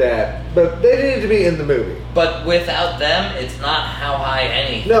do with that, but they needed to be in the movie. But without them, it's not How High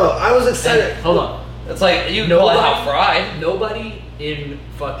anything. No, I was excited. Hold on. It's like you call it How Fried. Nobody in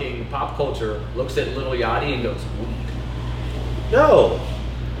fucking pop culture looks at Lil Yachty and goes, weed. No,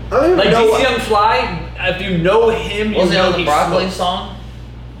 I don't even Like know. DC Young Fly, if you know him, Was you he know on the he Broccoli smokes. song?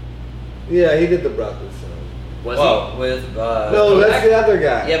 Yeah, he did the broccoli song. Was Well, with No, that's the other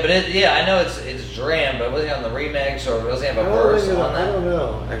guy. Yeah, but I know it's Dram, but was he on the remix or does he have I a don't, verse think on I that? don't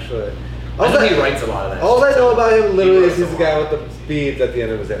know actually. I know he writes a lot of that. All I know about him literally writes is he's a the guy lot. with the beads at the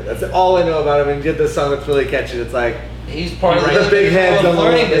end of his hair. That's all I know about him. And he did this song that's really catchy. It's like He's part of The big heads on the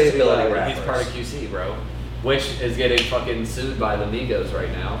learning little baby disability life. rappers. He's part of QC, bro. Which is getting fucking sued by the Migos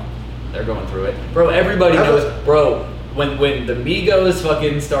right now. They're going through it. Bro, everybody That was- knows. Bro, when the Migos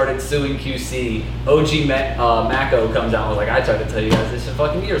fucking started suing QC, OG Mako comes out and was like, I tried to tell you guys this shit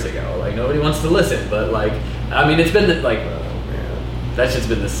fucking years ago. Like, nobody wants to listen. But, like, I mean, it's been, like, that's just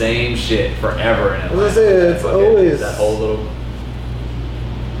been the same shit forever in I was gonna say, it's Fucking- always- that whole little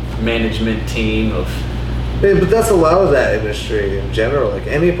management team of... Yeah, but that's a lot of that industry in general. Like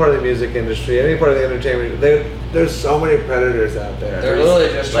any part of the music industry, any part of the entertainment, there's so many predators out there. They're literally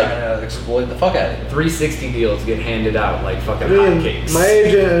just Like- trying to exploit the fuck out of you. 360 deals get handed out like fucking I mean, hotcakes. my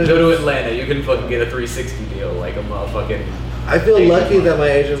agent- Go to Atlanta, you can fucking get a 360 deal like a motherfucking. I feel lucky that my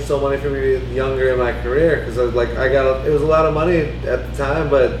agent stole money from me younger in my career because it was a lot of money at the time,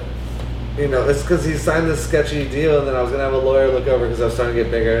 but you know it's because he signed this sketchy deal and then I was gonna have a lawyer look over because I was starting to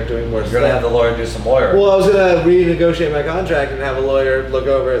get bigger and doing more You're stuff. gonna have the lawyer do some lawyer. Well, I was gonna renegotiate my contract and have a lawyer look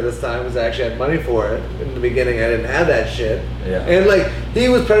over it this time because I actually had money for it. In the beginning, I didn't have that shit. Yeah. And like he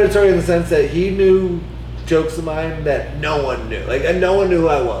was predatory in the sense that he knew jokes of mine that no one knew. Like, and no one knew who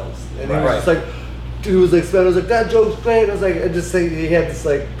I was. And he was Right. just like, dude was like, I was like, that joke's great. I was like, I just think he had this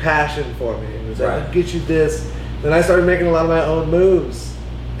like passion for me. And he was like, Right. I'll get you this. Then I started making a lot of my own moves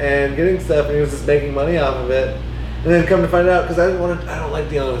and getting stuff, and he was just making money off of it. And then come to find out, because I don't like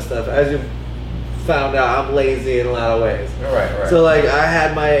dealing with stuff. As you found out, I'm lazy in a lot of ways. Right. So like I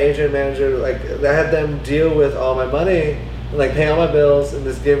had my agent manager, like I had them deal with all my money and like pay all my bills and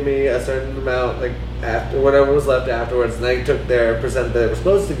just give me a certain amount like after whatever was left afterwards, and they took their percent that they were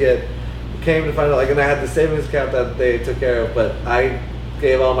supposed to get. Came to find out, like, and I had the savings account that they took care of, but I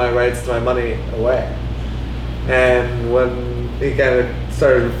gave all my rights to my money away. And when he kind of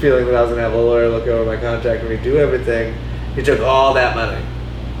started feeling that I was gonna have a lawyer look over my contract and redo everything, he took all that money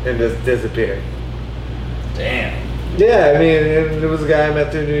and just disappeared. Damn. Yeah, I mean, and there was a guy I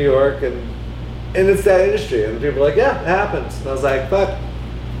met through New York, and it's that industry, and people are like, yeah, it happens. And I was like, fuck,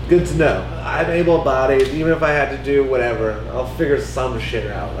 good to know. I'm able-bodied, even if I had to do whatever, I'll figure some shit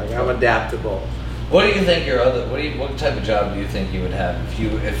out. Like, I'm adaptable. What do you think what type of job do you think you would have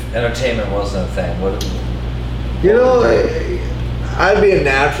if entertainment wasn't a thing? You know, I'd be a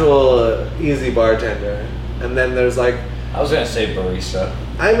natural, easy bartender, and then there's like, I was gonna say barista.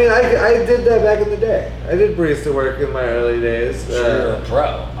 I mean, I did that back in the day. I did barista work in my early days. You're a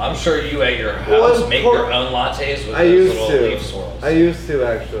pro. I'm sure you at your house Well, make your own lattes with I those used little to. leaf swirls. I used to,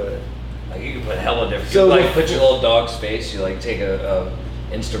 actually. Like you can put hella different. So you like before- put your little dog's face. You like take a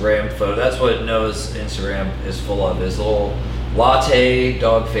Instagram photo. That's what Noah's Instagram is full of. Is little latte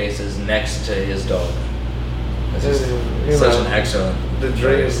dog faces next to his dog. It's just You such know, an excellent The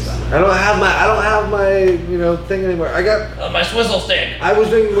dreams. I don't have my thing anymore. I got. my swizzle stick. I was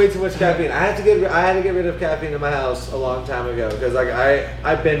drinking way too much caffeine. I had to get rid of caffeine in my house a long time ago because like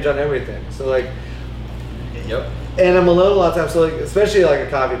I binge on everything. So like, Yep. and I'm alone a lot of times. So like, especially like a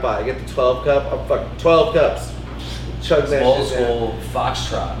coffee pot, I get the 12 cup. I'm fucking 12 cups. chug that Old shit down. school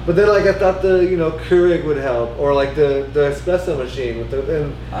foxtrot. But then, like, I thought the Keurig would help, or like the espresso machine with the.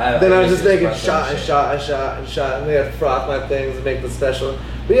 And then I was just making shot, and they had to froth my things and make the special.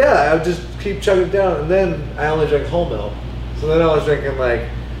 But yeah, I would just keep chugging it down, and then I only drank whole milk. So then I was drinking like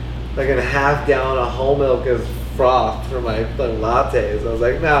a half gallon of whole milk as froth for my lattes. I was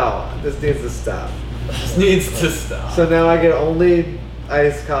like, no, this needs to stop. This needs to stop. So now I get only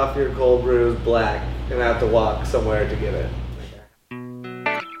iced coffee or cold brews black, and I have to walk somewhere to get it.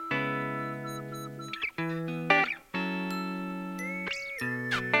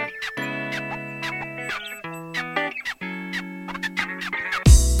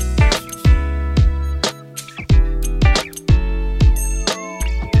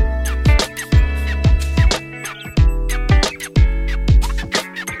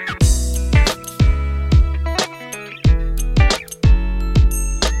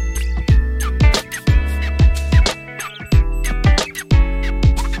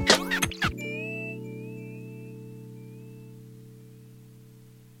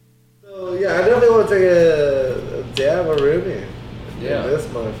 Yeah, I definitely want to take a dab of Ruby. Yeah. This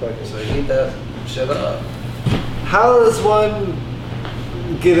motherfucker. So heat that shit up. How does one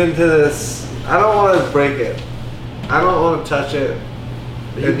get into this? I don't want to break it. I don't want to touch it.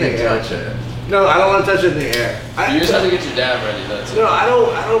 You in the can air. touch it. No, I don't want to touch it in the air. You just have to get your dab ready. That's it. No, I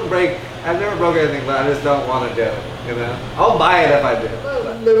don't break. I've never broke anything, but I just don't want to do it. You know, I'll buy it if I do.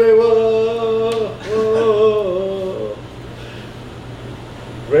 Whoa.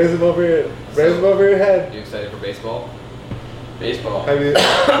 Raise them over your head. You excited for baseball? Baseball. Did you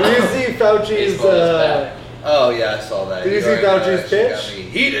see Fauci's? Baseball is back. Oh yeah, I saw that. Did you see already Fauci's actually got pitch? me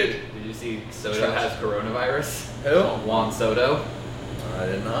heated. Did you see Soto Trust. has coronavirus? Who? Juan Soto. I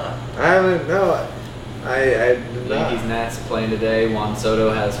did not. I haven't. No, I did Yankees not. Nats playing today. Juan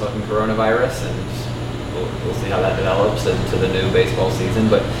Soto has fucking coronavirus, and we'll see how that develops into the new baseball season.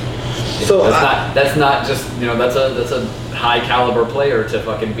 But So that's not just that's a high caliber player to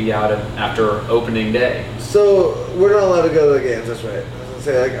fucking be out after opening day. So we're not allowed to go to the games. That's right. I was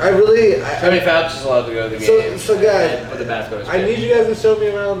gonna say, like, I really. Tony Fauci's allowed to go to the game. So guys, But the bats go to I need you guys to show me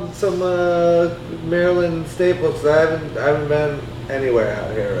around some Maryland staples. 'Cause I haven't been anywhere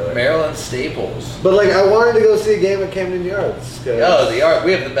out here really. Maryland Staples. But like, I wanted to go see a game at Camden Yards. 'Cause- Oh, the art.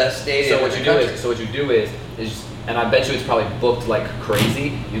 We have the best stadium. So what you do is, and I bet you it's probably booked like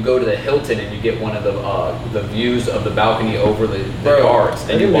crazy. You go to the Hilton and you get one of the views of the balcony over the yards,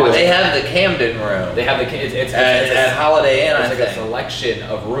 and you watch. They have the Camden room. They have it's at Holiday Inn. It's I like a think. selection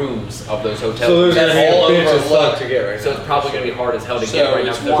of rooms of those hotels. So there's That's gonna be all a bitch over of stuff luck. to get right now. So it's probably going to be hard as hell to So get right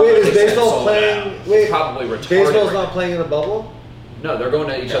now. it's because Wait, is It's baseball sold playing? out. Wait, probably retarded. baseball's right not now. playing in a bubble. No, they're going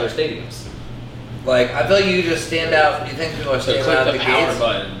to each other's stadiums. Like I feel like you just stand out. You think people are So standing click out the the power gates?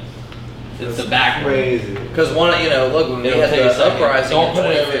 button. It's the back room. Crazy. Because look when we It'll had take a the second. uprising Don't in put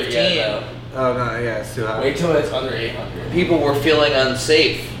it over 2015, yet, Oh no, yeah, it's too high. Wait till it's under 800. people were feeling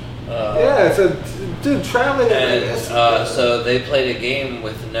unsafe. Yeah, so dude, traveling. And so they played a game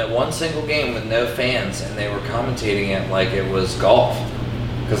with one single game with no fans, and they were commentating it like it was golf.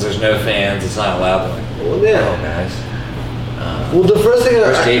 Because there's no fans, it's not allowed. They're like, Well, yeah. oh, guys. Well, the first thing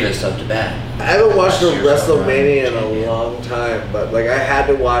Chris I Davis up to bat. I haven't watched a Last year's WrestleMania in champion. a long time, but like I had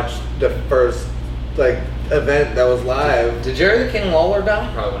to watch the first like event that was live. Did Jerry the King Lawler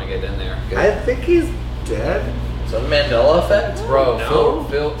die? Probably want to get in there. I think he's dead. Is that a Mandela effect? Bro, No.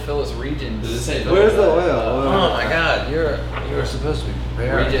 Phyllis Regent. Does it say Where's the oil? Oh my God, you were supposed to be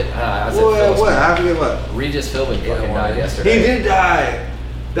prepared. Regis, I said What? Phyllis. What? I have to get what? Regis Philbin Yeah, fucking one died of yesterday. He did die.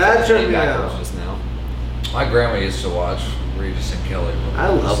 That tripped me Backwards out. just now. My grandma used to watch Regis and Kelly. I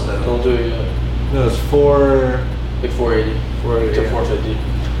love that. Don't do it yet. No, it's 4. Like 480 to 450.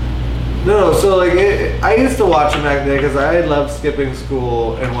 No, so like I used to watch him back in the day because I loved skipping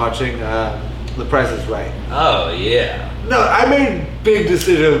school and watching The Price is Right. Oh yeah. No, I made big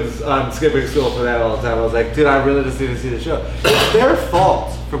decisions on skipping school for that all the time. I was like, dude, I really just need to see the show. It's their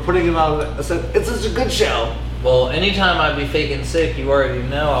fault for putting it on. It's such a good show. Well, anytime I'd be faking sick, you already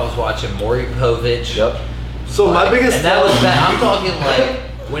know I was watching Maury Povich. Yep. So my biggest and that was that. I'm talking like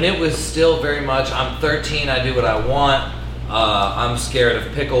when it was still very much. I'm 13. I do what I want. I'm scared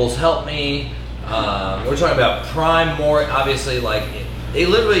of pickles. Help me. We're talking about prime Maury. Obviously, like they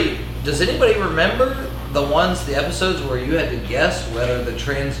literally. Does anybody remember the episodes where you had to guess whether the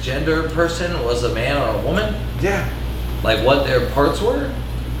transgender person was a man or a woman? Yeah. Like what their parts were?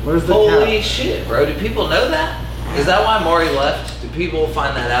 Where's the Holy cat? shit, bro. Do people know that? Is that why Maury left? Do people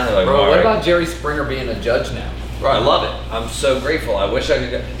find that out? They're like, Bro, what Maury. about Jerry Springer being a judge now? Bro, I love it. I'm so grateful. I wish I could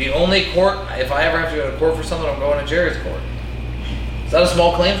go. The only court, if I ever have to go to court for something, I'm going to Jerry's court. Is that a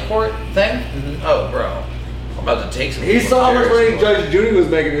small claims court thing? Mm-hmm. Oh, bro. I'm about to take some. He saw how much money chairs. Judge Judy was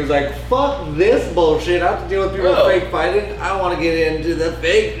making. He was like, "Fuck this bullshit. I have to deal with people Bro. with fake fighting. I want to get into the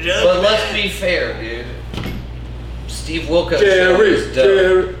fake judge." But let's be fair, dude. Steve Wilkos Jerry, is dope.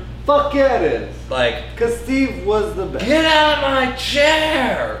 Jerry. Fuck yeah, it is. Like, Cause Steve was the best. get out of my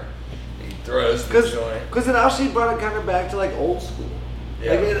chair! He throws the joint. Because it actually brought it kind of back to like old school.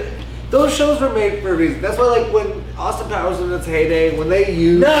 Yeah. Like those shows were made for a reason. That's why, like, when Austin Powers was in its heyday, when they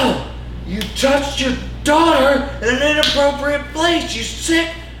used No! You touched your daughter in an inappropriate place, you sick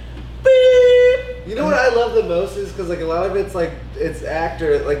beep! You know what I love the most is because, like, a lot of it's like it's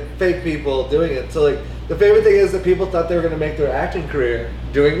actor, like fake people doing it. So like the favorite thing is that people thought they were gonna make their acting career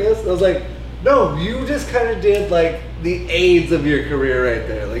doing this. I was like, no, you just kind of did like the AIDS of your career right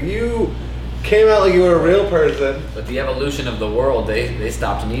there. Like you came out like you were a real person. But the evolution of the world, they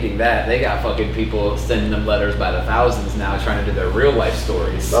stopped needing that. They got fucking people sending them letters by the thousands now trying to do their real life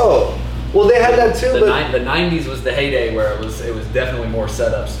stories. Oh, well, they had that too. The, But the 90s was the heyday where it was definitely more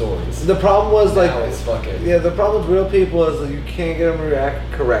set up stories. the problem was like, Now it's fucking- yeah, the problem with real people is that you can't get them to react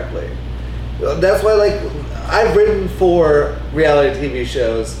correctly. That's why, like, I've written for reality TV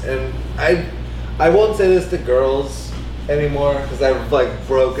shows, and I won't say this to girls anymore because I've like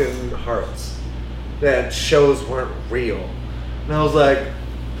broken hearts that shows weren't real, and I was like,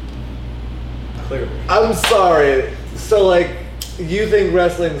 Clearly. I'm sorry. So like, you think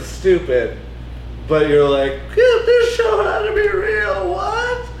wrestling's stupid, but you're like, "Get this show had to be real."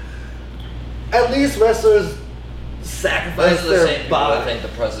 What? At least wrestlers sacrifice Those are the their same people that body.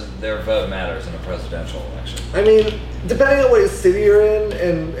 think their vote matters in a presidential election. I mean, depending on what city you're in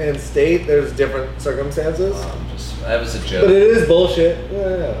and state, there's different circumstances. That was a joke. But it is bullshit.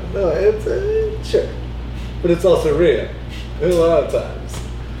 Yeah, no, it's sure, but it's also real a lot of times.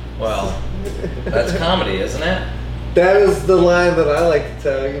 Well, that's comedy, isn't it? That is the line that I like to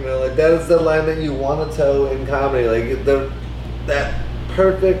tell. You know, like that is the line that you want to toe in comedy. Like that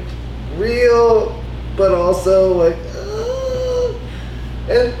perfect, real, but also like,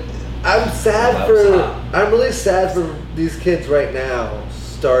 and I'm really sad for these kids right now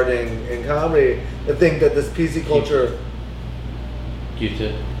starting in comedy to think that this PC culture.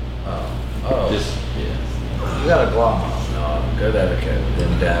 Q-tip. Oh. Just, yeah. You got a glom on. No, good etiquette.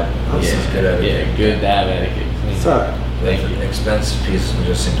 Then dab. This is good etiquette. Yeah, good dab etiquette. Sorry. Thank you. Expensive pieces, we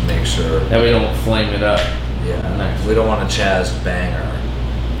just need to make sure. That we don't flame it up. Yeah. Nice. We don't want a Chaz banger.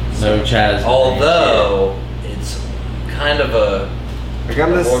 No Chaz. Although, it's kind of a I got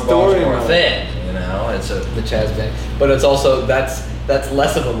this Lord story. in Baltimore my- thing, you know? It's a. The Chaz bang. But it's also, that's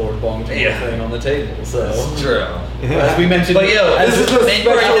less of a Lord Baltimore Yeah. thing on the table. So It's true. as we mentioned, But yo, as this is a make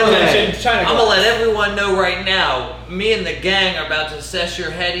special right now, event. mentioned China I'm gonna glass. let everyone know right now. Me and the gang are about to assess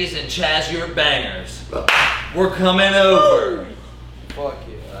your headies and Chaz your bangers. We're coming over. Fuck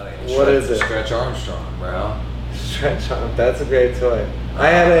yeah. What is it? Stretch Armstrong, bro. Stretch Arm. That's a great toy. I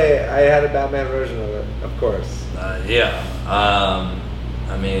had a Batman version of it, of course. Yeah.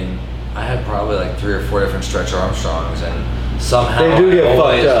 I mean, I had probably like 3 or 4 different Stretch Armstrongs, and somehow They do get I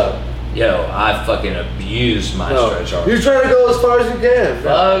always, fucked up. Yo, I fucking abused my No, Stretch Armstrong. you try to go as far as you can.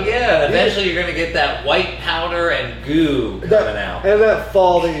 Oh yeah, eventually you're gonna get that white powder and goo coming out. And that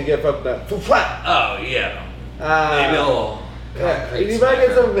fall that you get from that. Flat. Oh yeah. Maybe a little Yeah, concrete you might get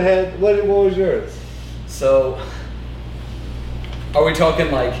smacker. some in the head. What was yours? So, are we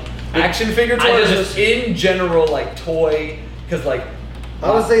talking like action figure toy I or just- just in general like toy? Because like,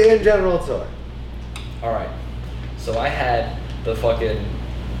 I would say in general toy. all right. So I had the fucking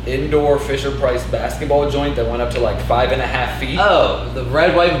indoor Fisher Price basketball joint that went up to like 5.5 feet. Oh, the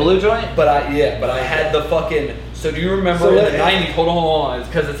red, white, and blue joint? But I had the fucking. So do you remember So in what- the 90s? Hold on, it's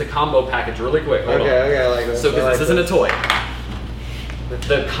because it's a combo package. Really quick. Hold on. Okay, I like this. So I because like this isn't a toy.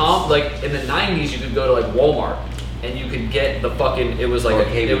 Like in the 90s, you could go to like Walmart and you could get the fucking. It was like Or a.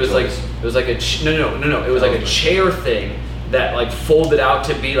 KB It was like toys. it was like a. No. It was like a chair thing that like folded out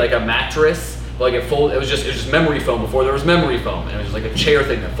to be like a mattress. Like it was just memory foam before there was memory foam, and it was just like a chair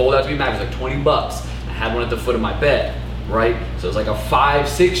thing that folded out to be a mattress. Like $20. I had one at the foot of my bed. Right, so it was like a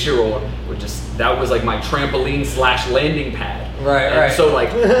 5-6-year-old, that was like my trampoline / landing pad. Right, And right. so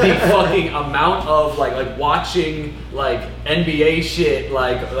like the fucking amount of like watching like NBA shit,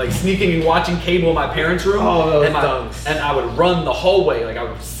 like sneaking and watching cable in my parents' room, Oh, those and dunks. and I would run the hallway, like I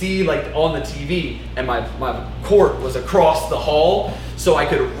would see like on the TV, and my court was across the hall, so I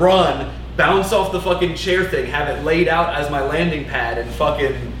could run, bounce off the fucking chair thing, have it laid out as my landing pad, and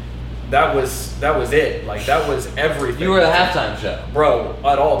fucking. That was it. Like that was everything. You were the halftime show. Bro,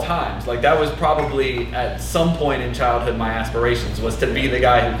 at all times. Like that was probably at some point in childhood my aspirations was to be the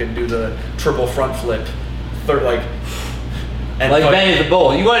guy who could do the triple front flip, And Like fuck- Benny the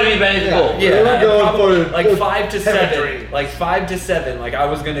Bull. You wanted to be Benny the Bull. Yeah. Yeah, They were and going probably, for like the 5 to 7. penetrating. Like 5 to 7. Like I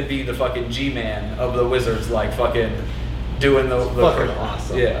was gonna be the fucking G-man of the Wizards, like fucking doing the Fucking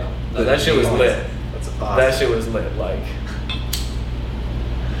awesome. Yeah, no, that shit was lit. That's awesome. That shit was lit. Like,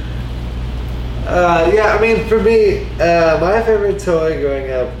 Yeah, I mean, for me, my favorite toy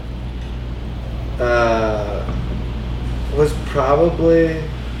growing up was probably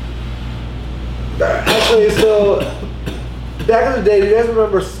actually. So back in the day, do you guys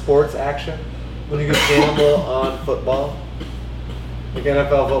remember Sports Action when you could gamble on football, like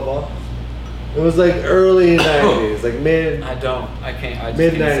NFL football? It was like early '90s, like mid I can't. I just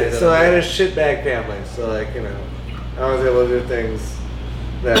mid can't say '90s. that So I had I'm- a shitbag family, so like I was able to do things.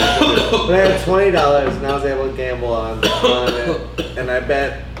 But I had $20 and I was able to gamble on it, and I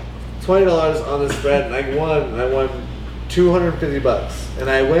bet $20 on the spread, and I won. And I won $250, and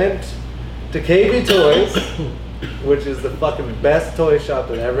I went to KB Toys, which is the fucking best toy shop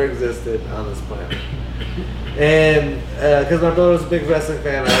that ever existed on this planet. And because my brother was a big wrestling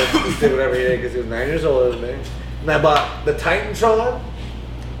fan, I just did whatever he did because he was 9 years older than me. And I bought the Titantron,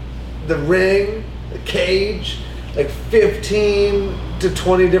 the ring, the cage, like 15 to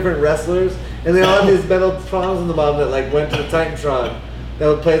 20 different wrestlers, and they all had these metal trons on the bottom that like went to the Titantron that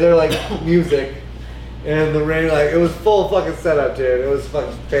would play their like music, and the ring, like it was full fucking setup, dude. It was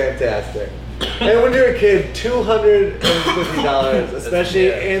fucking fantastic. And when you're a kid, $250, especially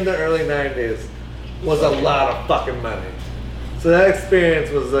in the early '90s, was a lot of fucking money. So that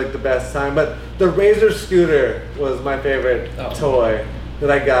experience was like the best time. But the Razor scooter was my favorite toy that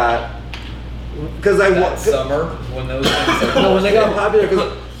I got. Because that summer when those things. No, when they got popular.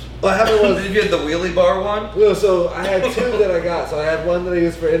 Because what happened was, Did you get the wheelie bar one? no, so I had two that I got. So I had one that I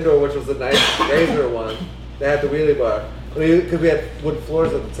used for indoor, which was the nice Razor one. They had the wheelie bar. Because we had wood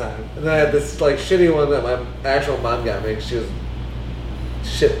floors at the time. And then I had this like shitty one that my actual mom got me because she was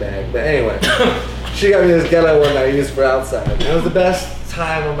shitbag. But anyway, she got me this ghetto one that I used for outside. And it was the best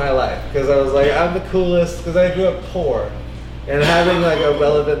time of my life because I was like, I'm the coolest because I grew up poor. And having like a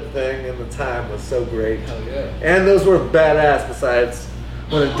relevant thing in the time was so great. Hell yeah. And those were badass besides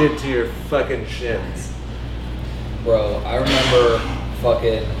what it did to your fucking shins. Bro, I remember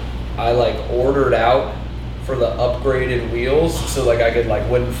I like ordered out for the upgraded wheels so like I could like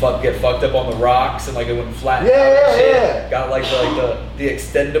wouldn't get fucked up on the rocks and like it wouldn't flatten out and shit. Yeah. Got like the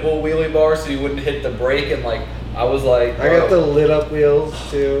extendable wheelie bar so you wouldn't hit the brake, and like I was like, I got the lit up wheels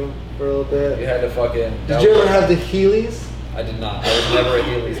too for a little bit. You had to fucking. Did you ever have the Heelys? I did not. I was never a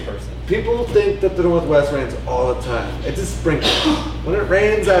Heelys person. People think that the Northwest rains all the time. It's a sprinkle. When it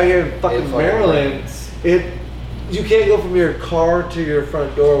rains out here in fucking Maryland, you can't go from your car to your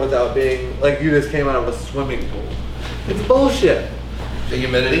front door without being like you just came out of a swimming pool. It's bullshit. The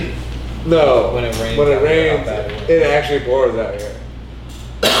humidity? No. When it rains When it out here, rains, how bad it is. it actually pours out here.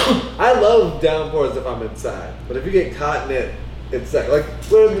 I love downpours if I'm inside, but if you get caught in it, it's like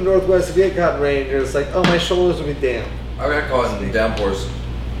we're in the Northwest. If you get caught in rain, you're just like, oh, my shoulders will be damp. I got caught in downpours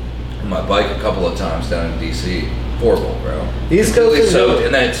on my bike a couple of times down in DC. Horrible, bro. East Coast Completely is soaked, good.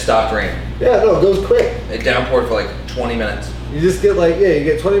 and then it stopped raining. Yeah, no, it goes quick. It downpoured for like 20 minutes. You just get like, you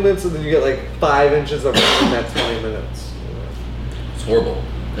get 20 minutes and then you get like 5 inches of rain in that 20 minutes. It's horrible.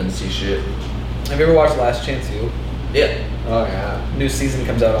 Couldn't see shit. Have you ever watched Last Chance U? Yeah. Oh, yeah. New season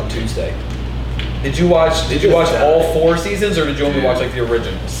comes out on Tuesday. Did you watch all 4 seasons, or did you only watch like the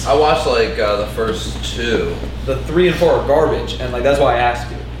originals? I watched like the first 2. The 3 and 4 are garbage, and like that's why I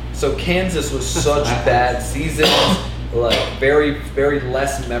asked you. So Kansas was such bad seasons, like very, very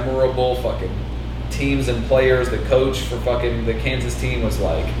less memorable fucking teams and players. The coach for fucking the Kansas team was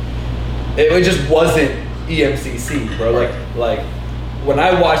like, it just wasn't EMCC, bro. Like when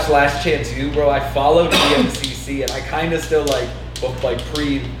I watched Last Chance U, bro, I followed EMCC, and I kind of still like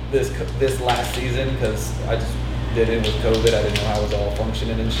pre this last season because I just did it with COVID. I didn't know how it was all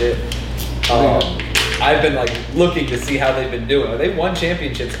functioning and shit. I've been like looking to see how they've been doing. They won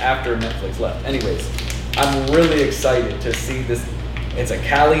championships after Netflix left. Anyways, I'm really excited to see this. It's a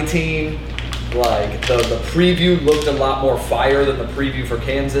Cali team. Like the preview looked a lot more fire than the preview for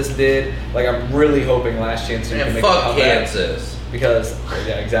Kansas did. Like I'm really hoping Last Chance U can And make a fuck comeback. Kansas. Because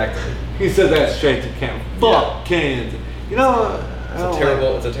yeah, exactly. He said that straight to camp. Fuck Kansas. You know,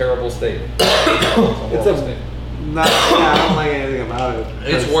 It's a terrible state. It's It's horrible state. I don't like anything about it.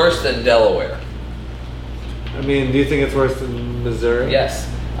 It's worse than Delaware. I mean, do you think it's worse than Missouri? Yes,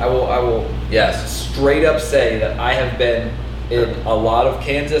 I will Yes. straight up say that I have been in a lot of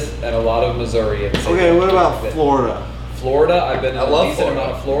Kansas and a lot of Missouri. Okay, what about Florida? Florida, I've been in I a love decent Florida.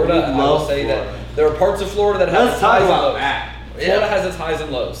 amount of Florida, We and I will love say Florida. that there are parts of Florida that have Let's its talk highs and about lows. that. Florida Yeah. has its highs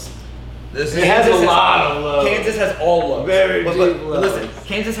and lows. This It has a Kansas lot of lows. Kansas has all lows. Very but, deep but lows. listen,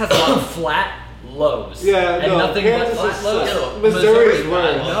 Kansas has a lot of flat lows. Yeah, and no, nothing Kansas but is flat lows. so- Missouri's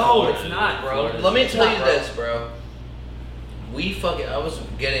worse. No, it's not, bro. Let me It's tell not, you bro. this, bro. I was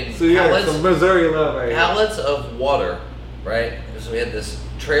getting So you got some Missouri love right here. pallets of water, right? So we had this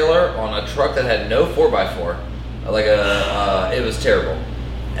trailer on a truck that had no 4x4, it was terrible,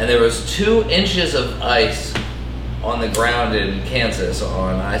 and there was 2 inches of ice on the ground in Kansas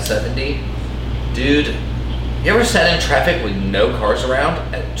on I-70. Dude, you ever sat in traffic with no cars around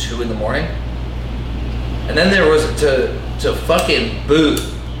at 2 in the morning? And then there was to fucking boot.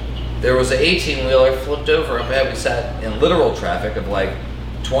 There was an 18-wheeler flipped over up ahead. We sat in literal traffic of like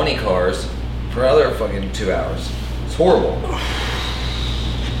 20 cars for another fucking 2 hours. It's horrible,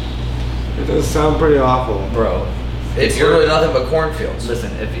 It does sound pretty awful. Bro. It's literally nothing but cornfields.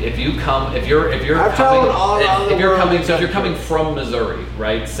 Listen, if you're I've traveled all around the if you're world coming in so if you're country. coming from Missouri,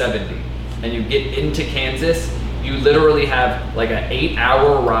 right, 70, and you get into Kansas, you literally have like an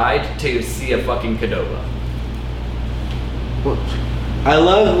 8-hour ride to see a fucking Qdoba. I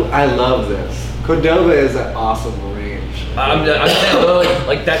love this. Cordova is an awesome range. I'm saying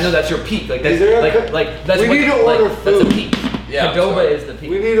like that. No, that's your peak. Like that's Is there a like that's we what, need to like, order that's a food. peak. Yeah, I'm Qdoba sorry. is the peak.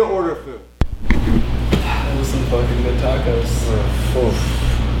 We need to order food. That was some fucking good tacos.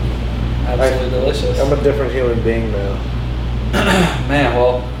 Absolutely delicious. I'm a different human being now. Man,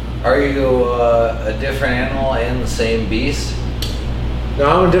 well, are you a different animal and the same beast? No,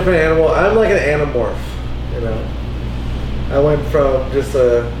 I'm a different animal. I'm like an anamorph, you know. I went from just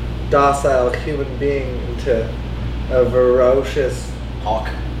a docile human being into a ferocious Hawk.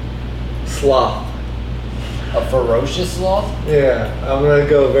 sloth. A ferocious sloth? Yeah, I'm gonna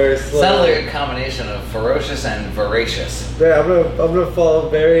go very slow. Sounds like a combination of ferocious and voracious. Yeah, I'm gonna fall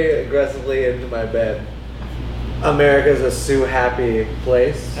very aggressively into my bed. America's a sue happy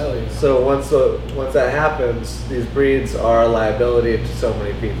place. Hell yeah. So once that happens, these breeds are a liability to so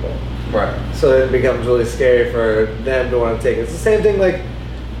many people. Right. So it becomes really scary for them to want to take it. It's the same thing like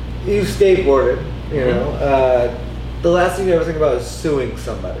you skateboarded, you know. The last thing you ever think about is suing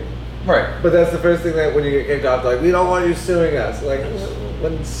somebody. Right. But that's the first thing that when you get kicked off, like, we don't want you suing us. Like,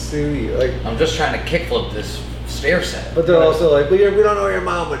 wouldn't sue you. Like, I'm just trying to kickflip this stair set. but they're also like, well, we don't know what your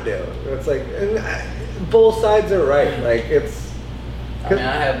mom would do. It's like, and both sides are right. Like, it's. I mean,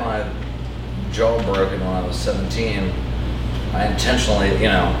 I had my jaw broken when I was 17. I intentionally,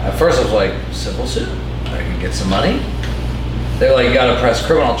 at first I was like, civil suit? I can get some money? They're like, you gotta press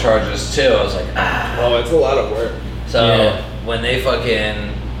criminal charges too. I was like, Oh, it's a lot of work. So Yeah. when they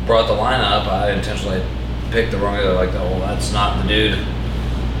fucking brought the line up, I intentionally picked the wrong guy. They're like, oh, that's not the dude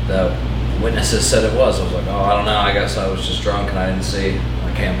that witnesses said it was. I was like, oh, I don't know. I guess I was just drunk and I didn't see.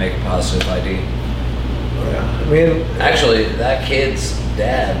 I can't make a positive ID. Yeah. I mean, Actually, that kid's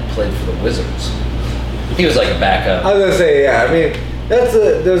dad played for the Wizards. He was like a backup. I was gonna say, yeah. I mean,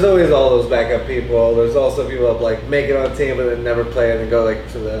 there's always all those backup people. There's also people that like make it on team but then never play and then go like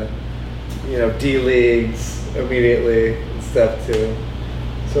to the, D leagues immediately and stuff too.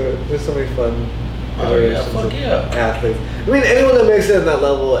 So there's so many fun Oh, yeah, iterations fuck of yeah. athletes. I mean, anyone that makes it at that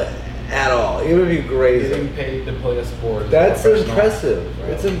level at all, even if you graze Getting it, paid to play a sport. is that's professional. impressive. Right.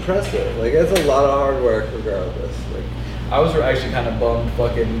 It's impressive. Like that's a lot of hard work, regardless. Like, I was actually kind of bummed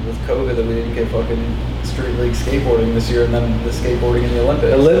fucking with COVID that we didn't get fucking street league skateboarding this year and then the skateboarding in the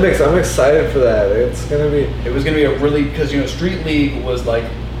Olympics. Olympics, I'm excited for that. It's gonna be. It was going to be a really, because street league was like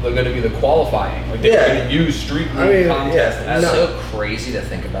going to be the qualifying. Like they were Yeah. going to use street league I mean, contest yeah, as That's no. so crazy to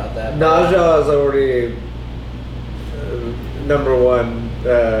think about that. Naja is already number one.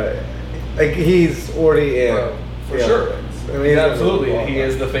 Like he's already in. Bro, for the sure. Olympics. I mean, He's he's absolutely. gonna He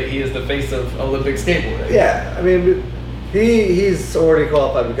is the face of Olympic skateboarding. Yeah, I mean, he's already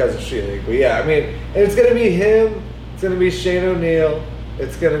qualified because of street league. But yeah, I mean, and it's gonna be him. It's gonna be Shane O'Neill.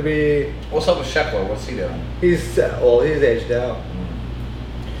 It's gonna be What's up with Sheckler? What's he doing? he's aged out.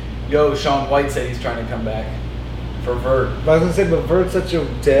 Yo, Sean White said he's trying to come back for vert. But I was gonna say, but Vert's such a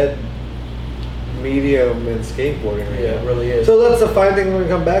dead medium in skateboarding right Yeah, now. it really is. So that's a fine thing we're gonna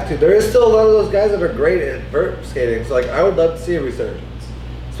come back to. There is still a lot of those guys that are great at vert skating. So like, I would love to see a resurgence,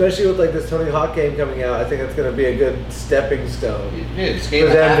 especially with like this Tony Hawk game coming out. I think it's gonna be a good stepping stone. Dude, skating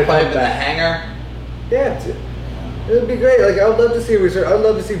For the them to half pipe come in the back. hangar. Yeah, it would be great. Like I would love to see a research. I'd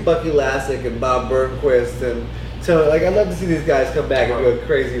love to see Bucky Lassick and Bob Burnquist and so like I'd love to see these guys come back and do a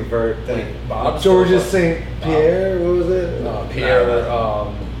crazy vert thing. Wait, Bob's Georges still St. Pierre, what was it?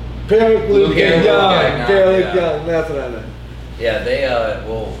 Pierre. Pierre Luc Luc Young. Young, Pierre Luc yeah. Young. That's what I meant. Yeah, they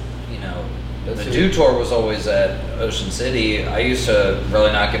the Dew Tour was always at Ocean City. I used to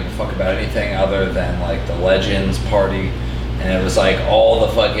really not give a fuck about anything other than like the Legends party, and it was like all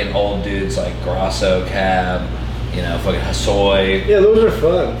the fucking old dudes like Grosso, Cab, you know, fucking Hosoi. Yeah, those are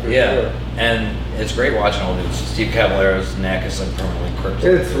fun. For Yeah, sure. and it's great watching old dudes. Steve Caballero's neck is like permanently crooked.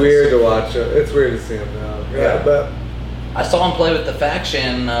 It's weird to watch it. It's weird to see him now. Yeah. But I saw him play with the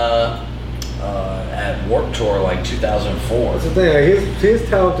Faction at Warped Tour like 2004. that's the thing. Like, he's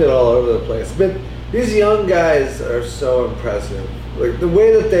talented all over the place. But these young guys are so impressive. Like the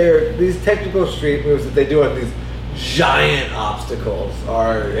way that these technical street moves that they do on these giant obstacles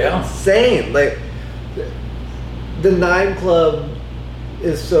are insane. Like the 9 Club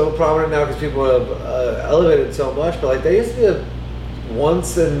is so prominent now because people have elevated so much. But like they used to be a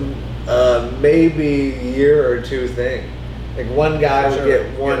once in maybe year or two thing. Like one guy would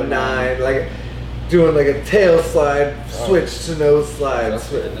get 1-9, like doing like a tail slide, switch to nose slide.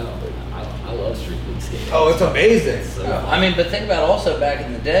 I love street league skating. Oh, it's amazing. I mean, but think about also back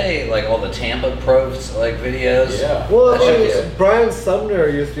in the day, like all the Tampa pros like videos. Yeah. Well, That shit was Brian Sumner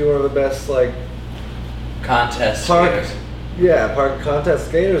used to be one of the best like contest park, skaters. park contest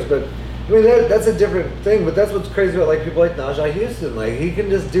skaters. But I mean that's a different thing. But that's what's crazy about like people like Najee Houston. Like he can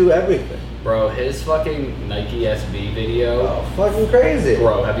just do everything. Bro, his fucking Nike SB video. Oh, fucking crazy.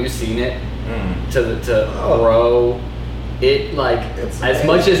 Bro, have you seen it? Mm. Bro, it like It's as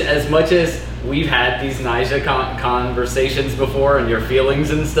much as we've had these Nyjah conversations before and your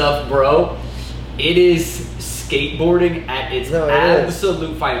feelings and stuff, bro. It is skateboarding at its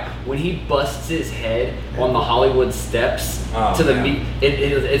absolute finest. When he busts his head on the Hollywood steps to the Meek,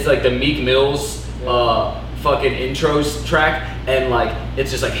 it's like the Meek Mills fucking intros track, and like it's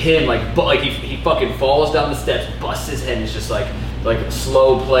just like him like he fucking falls down the steps, busts his head, and it's just like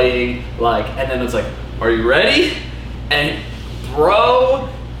slow playing, like, and then it's like, are you ready? And bro,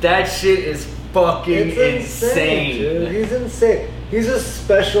 that shit is fucking insane. Dude. He's insane. He's a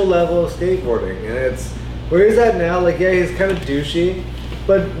special level of skateboarding, and it's where he's at now. Like, yeah, he's kind of douchey,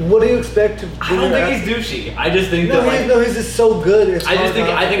 but what do you expect to? I don't think he's douchey. I just think he's just so good. I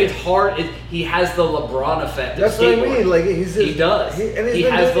think it's hard. He has the LeBron effect. That's what I mean. Like he does. He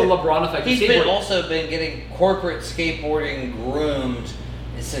has the LeBron effect. He's also been getting corporate skateboarding groomed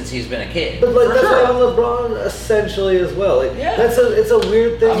since he's been a kid. But like that's why LeBron essentially as well. Like it's a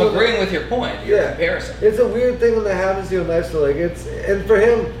weird thing. I'm agreeing with your point. Your comparison. It's a weird thing when that happens to you in life. So like and for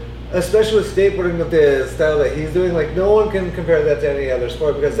him, especially with skateboarding with the style that he's doing, like no one can compare that to any other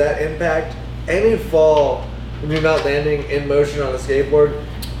sport because that impact, any fall when you're not landing in motion on a skateboard,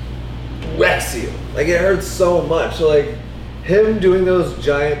 wrecks you. Like it hurts so much. So like him doing those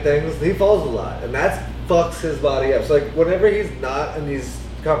giant things, he falls a lot, and that fucks his body up. So like whenever he's not in these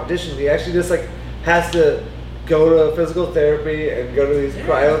competitions, he actually just like has to go to physical therapy and go to these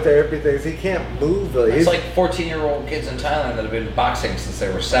cryotherapy things. He can't move really. It's like 14-year-old kids in Thailand that have been boxing since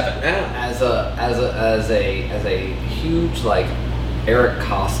they were 7. As a huge like Eric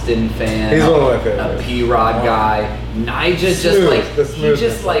Costin fan, he's one of my favorites. A P-Rod guy. Nyjah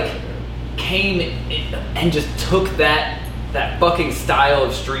just came and just took that fucking style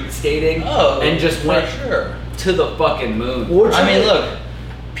of street skating and just went to the fucking moon. I mean, look,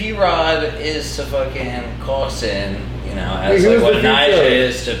 P-Rod is to fucking Costin, you know, as like what Nyjah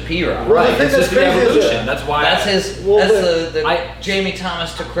is to P-Rod. Right, it's just the evolution. That's why. That's the Jamie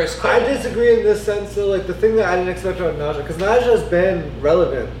Thomas to Chris Cole. I disagree in this sense. So like the thing that I didn't expect about Nyjah, because Nyjah's been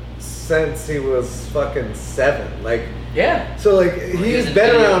relevant since he was fucking 7. Like so like he's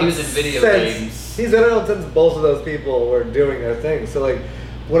been around. He was in video games. He's been around since both of those people were doing their thing. So like,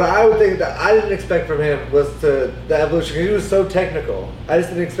 what I would think that I didn't expect from him was the evolution. He was so technical. I just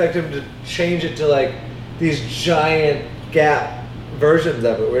didn't expect him to change it to like these giant gap versions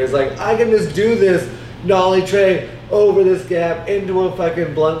of it, where he's like, I can just do this nollie tray over this gap into a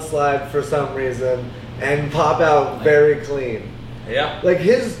fucking blunt slide for some reason and pop out very clean. Yeah. Like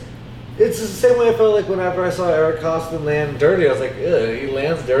it's the same way I felt like whenever I saw Eric Costin land dirty. I was like, ugh, he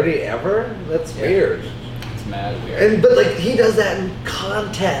lands dirty ever? That's weird. It's mad weird. But like he does that in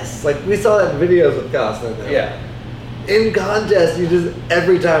contests. Like we saw that in videos with Costin. Yeah. In contests, you just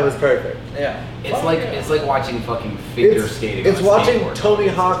every time is perfect. Yeah. It's like watching fucking figure skating. It's on watching skateboard. Tony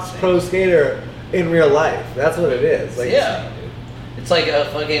Hawk's pro skater in real life. That's what it is. Like it's like a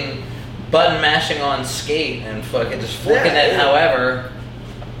fucking button mashing on skate and fucking just flicking it however.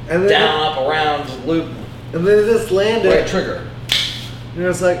 And then down, up, around, loop. And then it just landed. Right trigger. And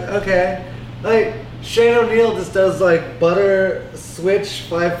it's like, okay. Like, Shane O'Neill just does like butter switch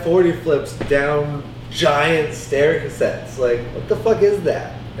 540 flips down giant stair cassettes. Like, what the fuck is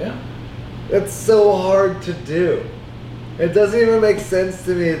that? Yeah. That's so hard to do. It doesn't even make sense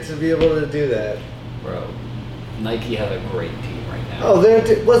to me to be able to do that. Bro, Nike has a great team right now. Oh,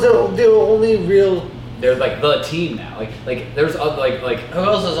 was the only real they're like the team now. Like there's other like Who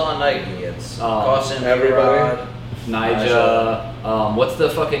else is on Nike? It's Caution, everybody. Rod, Nija. What's the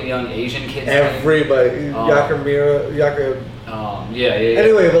fucking young Asian kid's name? Everybody. Yaka. Yeah.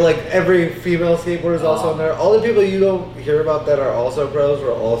 Anyway, but like every female skateboarder is also on there. All the people you don't hear about that are also pros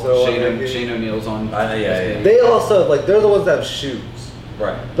are also on Nike. Shane O'Neal's on. I know, yeah. They also like they're the ones that have shoes.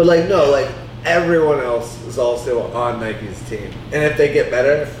 Right. But like no, like everyone else is also on Nike's team. And if they get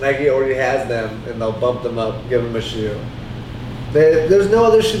better, Nike already has them and they'll bump them up, give them a shoe. There's no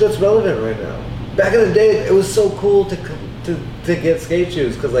other shoe that's relevant right now. Back in the day, it was so cool to get skate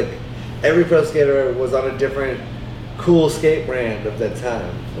shoes because like every pro skater was on a different cool skate brand of that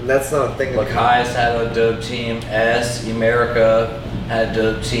time, and that's not a thing. Like Highest had a dope team. America had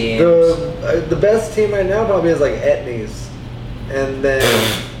dope teams. The best team right now probably is like Etnies, and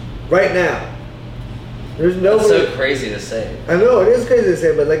then right now there's nobody. That's so crazy to say. I know it is crazy to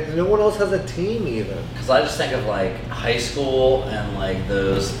say, but like no one else has a team either. Because I just think of like high school and like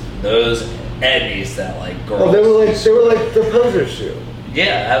those Eddies that like girls. Oh, they were like the poser shoe.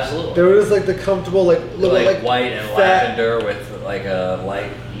 Yeah, absolutely. They were just like the comfortable like white and fat, lavender with like a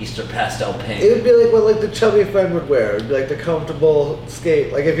light Easter pastel pink. It would be like what like the chubby friend would wear. It'd be like the comfortable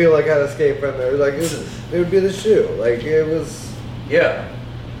skate. Like if you like had a skate friend, there, like it would be the shoe. Like it was. Yeah.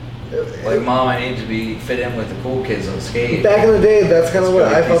 Like mom, I need to fit in with the cool kids on skate. Back in the day, that's kind of what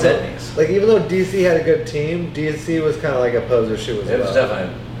I felt. Etnies. Like even though DC had a good team, DC was kind of like a poser shoe as well. It was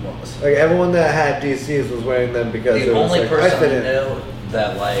definitely was. Like everyone that had DCs was wearing them because The only person I in. knew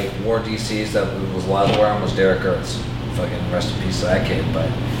that like wore DCs that was allowed to wear them was Derek Ertz. Fucking rest in peace to that kid. But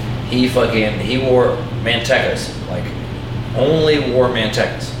he wore Mantecas. Like only wore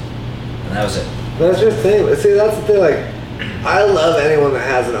Mantecas, and that was it. That's your thing. See, that's the thing. Like, I love anyone that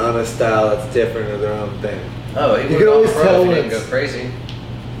has an honest style that's different or their own thing. Oh, he you would can always pro tell if he when didn't go crazy.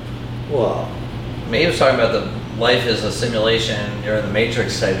 Well, I mean, he was talking about the life is a simulation. You're in the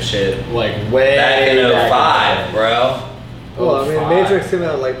Matrix type shit. Like way Back in back 05, bro. well, I mean, 05. Matrix came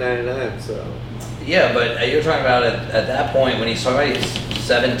out in like '99, so. Yeah, but you're talking about it at that point when he's talking about he's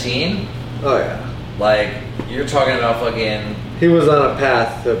 17. Oh yeah. Like you're talking about fucking. He was on a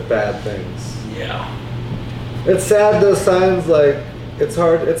path to bad things. Yeah. It's sad those signs, like, it's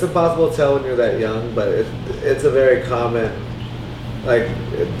hard, it's impossible to tell when you're that young, but it's a very common, like,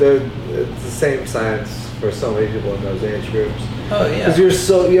 it's the same signs for so many people in those age groups. Oh yeah. Because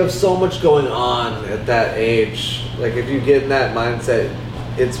you have so much going on at that age. Like, if you get in that mindset,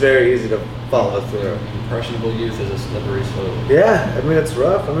 it's very easy to follow through. Impressionable youth is a slippery slope. Yeah, I mean, it's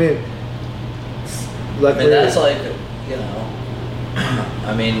rough. I mean, that's like, you know.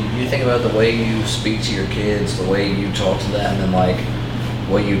 I mean, you think about the way you speak to your kids, the way you talk to them, and like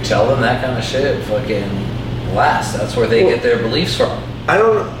what you tell them, that kind of shit fucking lasts. That's where they get their beliefs from. I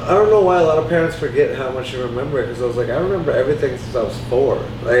don't know why a lot of parents forget how much you remember, because I was like, I remember everything since I was 4.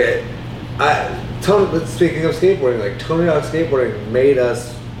 Like, speaking of skateboarding, like Tony Hawk skateboarding made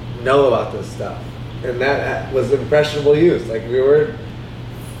us know about this stuff, and that was impressionable youth. Like we were,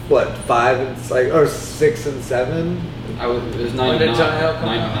 what, 5 and 6 and 7. It was 99. When did Tony Hawk come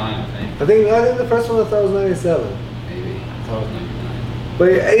 99, out? I think. I think the first one I thought was 97. Maybe. I thought it was 99.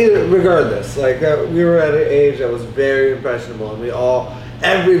 But regardless, like we were at an age that was very impressionable, and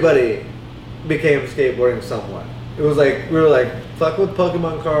everybody became skateboarding somewhat. It was like we were like fuck with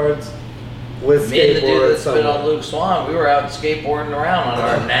Pokemon cards, with Me and the dude skateboard that spit on somewhat. Luke Swan, we were out skateboarding around on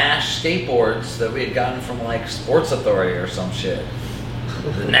our Nash skateboards that we had gotten from like Sports Authority or some shit.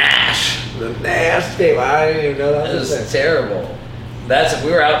 The Nash. The Nash skateboard. I didn't even know that It was a was thing. terrible.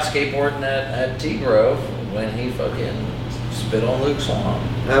 We were out skateboarding at T Grove when he fucking spit on Luke Swan.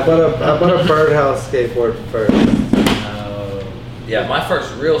 I bought a birdhouse skateboard first. Yeah, my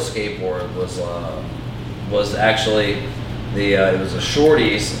first real skateboard was actually it was a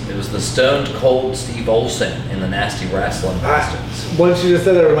Shorties. It was the Stone Cold Steve Olsen in the Nasty Wrestling Bastards. Once you just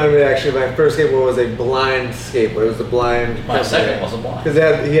said that, it reminded me actually my first skateboard was a blind skateboard. It was the blind. My second wasn't blind. Because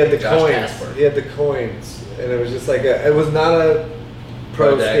he had the Josh coins. Casper. He had the coins, and it was just like it was not a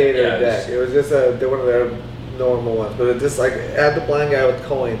pro deck, skater yeah, deck. It was just one of their normal ones, but it just like had the blind guy with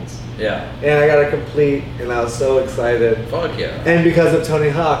coins. Yeah. And I got it complete, and I was so excited. Fuck yeah. And because of Tony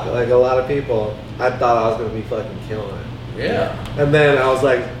Hawk, like a lot of people, I thought I was gonna be fucking killing it. Yeah. And then I was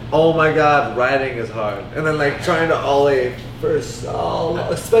like, oh my god, riding is hard. And then like trying to ollie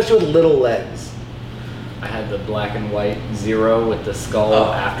especially with little legs. I had the black and white 0 with the skull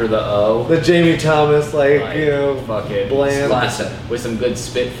Oh. after the O. The Jamie Thomas, fucking fucking bland. Classic. With some good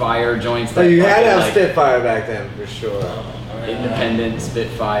Spitfire joints. Oh, that you had to have fucking, Spitfire back then, for sure. Independent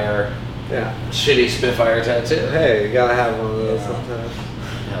Spitfire. Yeah. Shitty Spitfire tattoo. Hey, you gotta have one of those sometimes.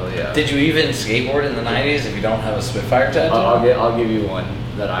 Hell yeah. Did you even skateboard in the 90s if you don't have a Spitfire tattoo? I'll give you one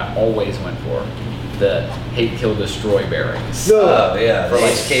that I always went for. The Hate, Kill, Destroy bearings. No. Oh, yeah. For The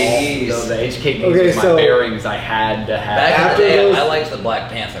like HKDs. all, the HKDs Okay, was my so- bearings I had to have. Back in After the day, those- I liked the Black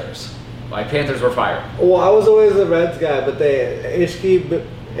Panthers. My Panthers were fire. Well, I was always a Reds guy, but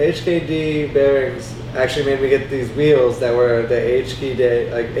HKD bearings actually made me get these wheels that were the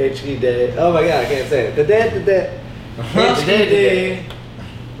HKD. Oh my god, I can't say it. The HKD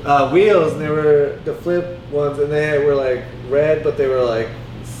wheels, and they were the flip ones, and they were like red, but they were like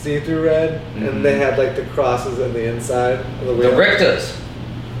see-through red, and they had like the crosses on the inside of the The wheel. Richtas.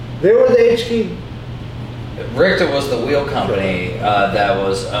 They were the HK. Richter was the wheel company that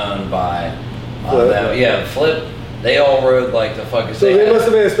was owned by Flip. Flip. They all rode like the fucking. So they must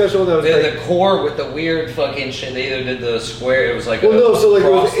have made a special one that was They had like. the core with the weird fucking shit. They either did the square. It was like Well, no, so like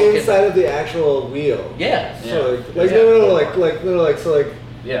it was cross-looking- inside of the actual wheel. Yeah. So Yeah. so like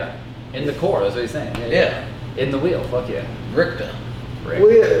Yeah. In the core, that's what he's saying. Yeah. In the wheel, fuck yeah. Richter. Right.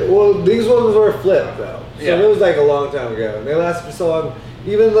 well, these ones were flipped though. So Yeah. it was like a long time ago, and they lasted for so long.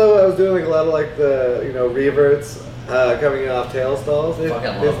 Even though I was doing like a lot of like the reverts coming off tail stalls,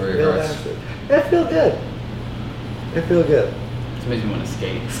 Fucking love reverts. lasted. They feel good. They feel good. This makes me want to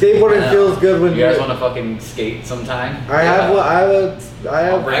skate. Skateboarding feels good when You guys want to fucking skate sometime? I have one. I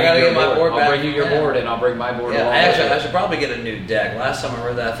have. I gotta get my board I'll back bring you your from board, him. and I'll bring my board Yeah, along. I should probably get a new deck. Last time I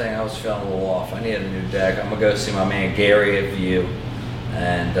read that thing, I was feeling a little off. I needed a new deck. I'm gonna go see my man Gary at View,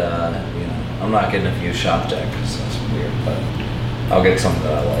 and I'm not getting a View shop deck because that's weird, but I'll get something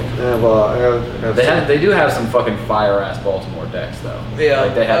that I like. They do have some fucking fire ass Baltimore decks though. Yeah,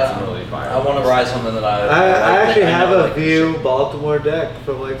 like they had some really fire. I want to ride something that I I actually have a like the View shit. Baltimore deck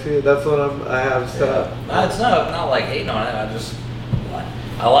from like two. That's what I have set up. No, it's not like hating on it.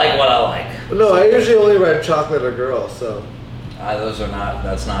 I like what I like. No, I usually only ride chocolate or girl. So That's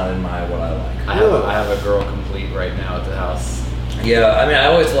not in my what I like. I have a girl complete right now at the house. Yeah, I mean, I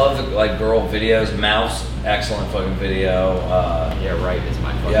always loved like girl videos. Mouse, excellent fucking video. Yeah, right is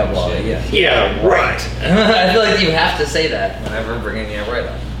my fucking Yeah, well, shit. yeah, right. I feel like you have to say that whenever I'm bringing Yeah Right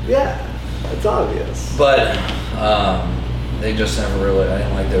up. yeah, it's obvious. But they just never really. I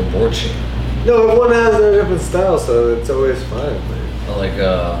didn't like their board shape. No, everyone has their different style, so it's always fine. Like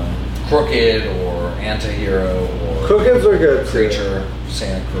Crooked or Antihero or Crookeds are good too. Creature,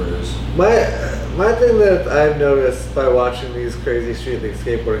 Santa Cruz. My thing that I've noticed by watching these crazy street league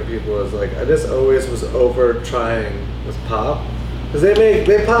skateboarding people is like I just always was over trying with pop, because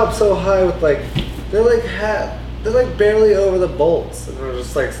they pop so high with like they're like barely over the bolts, and they're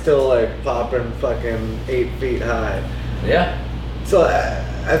just like still like popping fucking 8 feet high. Yeah. So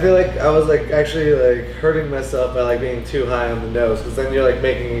I feel like I was like actually like hurting myself by like being too high on the nose, because then you're like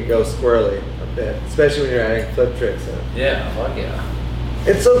making it go squirrely a bit, especially when you're adding flip tricks in. Yeah. Fuck yeah.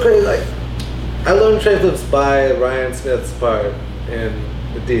 It's so crazy. Like I learned tray flips by Ryan Smith's part in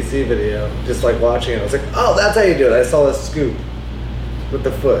the DC video. Just like watching it, I was like, oh, that's how you do it. I saw a scoop with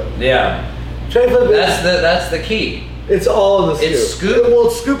the foot. Yeah. Tray flip That's the key. it's all in the scoop. It's scoop Well,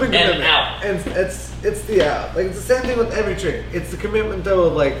 it's scooping and commitment. out. And it's the out. Like it's the same thing with every trick. It's the commitment though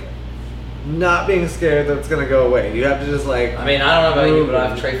of like not being scared that it's gonna go away. You have to just like. I mean, I don't know about you, but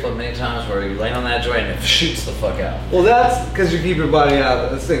I've tray flipped many times where you land on that joint and it shoots the fuck out. Well, that's because you keep your body out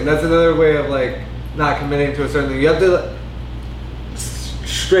of this thing. That's another way of like not committing to a certain thing. You have to like,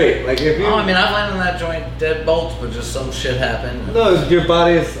 straight. Like if you. Oh, I mean, I've landed on that joint dead bolts, but just some shit happened. No, your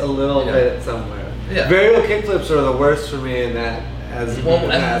body is a little Yeah. bit somewhere. Yeah. Varial kickflips are the worst for me in that. Well,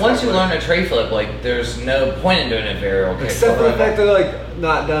 and once you learn a tray flip, like, there's no point in doing a varial kick. Except for the fact that they're like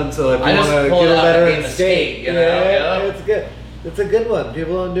not done, so if I you just want to pull get it a out better and and gain the skate, skate, you know? Yeah. it's good. It's a good one.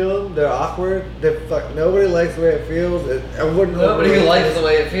 People don't do them. They're awkward. Nobody likes the way it feels. Nobody likes the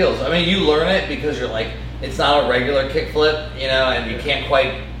way it feels. I mean, you learn it because you're like, it's not a regular kick flip, and you can't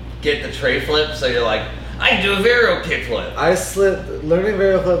quite get the tray flip, so you're like, I can do a varial kick flip. Learning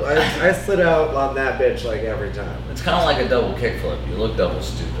varial flip, I slid out on that bitch like every time. It's kind of like a double kick flip. You look double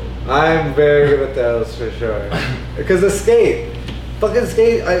stupid. I'm very good at those for sure. Because the skate, fucking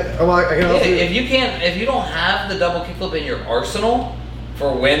skate, I can also. If you don't have the double kick flip in your arsenal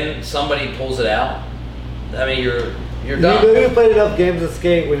for when somebody pulls it out, I mean, you're done. You played enough games of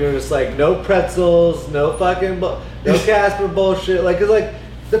skate when you're just like, no pretzels, no fucking, no Casper bullshit. Like, 'cause like,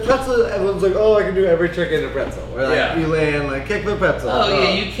 the pretzel, everyone's like, oh, I can do every trick in a pretzel. Or like, Yeah. you land, like, kick the pretzel. Oh, yeah,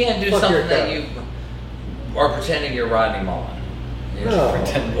 you can't do fuck your something that car. you are pretending you're Rodney Mullen. No.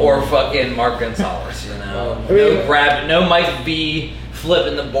 Or fucking Mark Gonzalez, I mean- no Mike V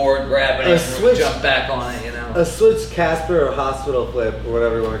flipping the board, grabbing A it, switch- jump back on it, you know. A switch Casper or hospital flip or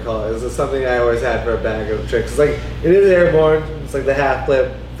whatever you want to call it is something I always had for a bag of tricks. It's like it is airborne. It's like the half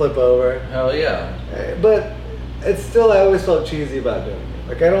flip over, Hell yeah. but it's still I always felt cheesy about doing it.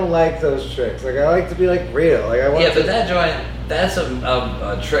 Like I don't like those tricks. Like I like to be like real. Like I want. Yeah, to, but that joint, that's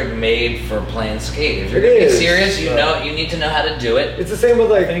a trick made for playing skate. If you're It gonna be is. serious, you need to know how to do it. It's the same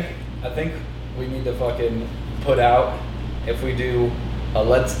with like. I think we need to fucking put out, if we do a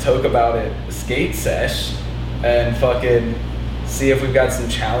Let's Talk About It skate sesh, and fucking see if we've got some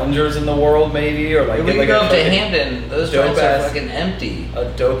challengers in the world maybe, or like we get can like go a up to fucking Hampton. Those dope joints are ass- fucking empty. a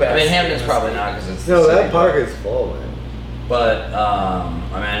dope ass. I mean, Hampton's skate probably skate. not because it's No, the that city, park is full, man. But I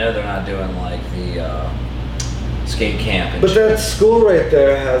mean, I know they're not doing like the skate camp. And But shit. that school right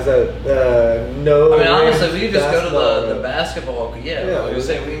there has a no. I mean, honestly, range we can just go basketball to the room. basketball. Yeah, Yeah, I was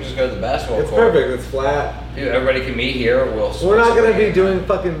saying we can just go to the basketball It's court. perfect. It's flat. Dude, everybody can meet here. We're not gonna be doing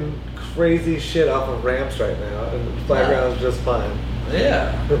fucking crazy shit off of ramps right now, and the flat No. ground's just fine.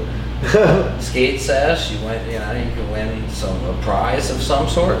 Yeah. Skate sesh. You can win a prize of some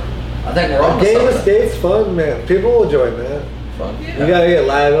sort. I think we're on A game of something. skate's fun, man. People will join that. Fuck yeah. You gotta get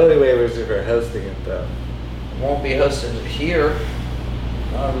liability waivers if you're hosting it, though. Won't be hosted here.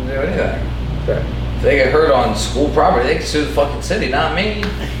 Not gonna do anything. Okay. If they get hurt on school property, they can sue the fucking city, not me.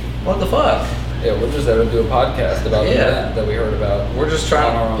 What the fuck? Yeah, we're just there to do a podcast about the Yeah. event that we heard about. We're just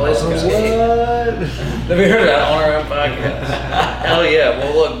trying On our to own play some podcast. skate. What? That we heard about on our own podcast. Hell yeah.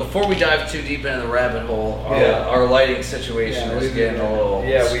 Well, look, before we dive too deep into the rabbit hole, our lighting situation Yeah, is we- getting a little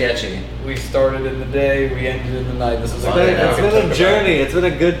sketchy. We started in the day, we ended in the night. This is Well, something I know. It's been a journey. It's been a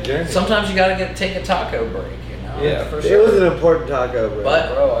good journey. Sometimes you gotta take a taco break, you know? Yeah, for It sure. was an important taco, bro.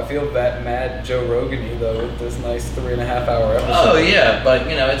 But- Bro, I feel that mad Joe Rogan-y though with this nice 3.5 hour episode. Oh yeah, but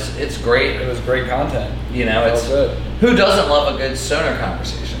it's great. It was great content. You know, Felt it's good. who doesn't love a good stoner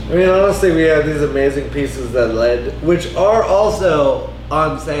conversation? I mean, honestly, we have these amazing pieces that led, which are also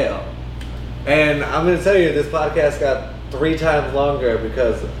on sale. And I'm going to tell you, this podcast got 3 times longer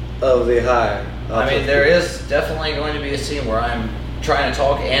because of the high. I mean, there is definitely going to be a scene where I'm trying to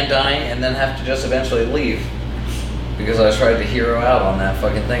talk and dying, and then have to just eventually leave because I tried to hero out on that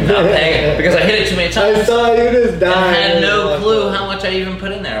fucking thing, not paying because I hit it too many I times. saw you just And die. had no clue how much I even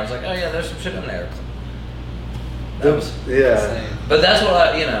put in there. I was like, oh yeah, there's some shit in there. That was, Yeah. but that's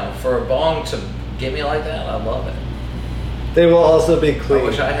what for a bong to get me like that, I love it. They will also be clean. I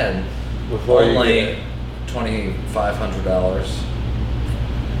wish I had before you get only it. $2,500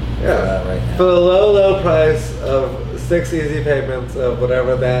 for Yeah. that right now. For the low price of 6 easy payments of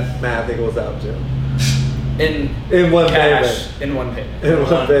whatever that math equals out to. In one cash, payment. in one payment. In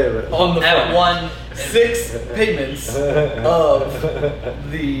one payment. On the At front. one 6 payments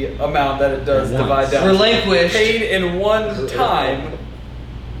of the amount that it does divide down. Relinquished. Paid in one time,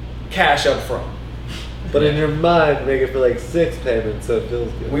 cash up front. But in your mind, make it feel like 6 payments so it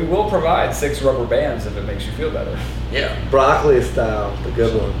feels good. We will provide 6 rubber bands if it makes you feel better. Yeah. Broccoli style, the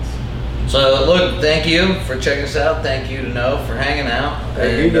good ones. So look, thank you for checking us out. Thank you to Noah for hanging out.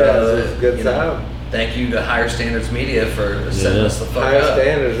 Thank you guys. It was a good time. Thank you to Higher Standards Media for setting us the fuck Higher up.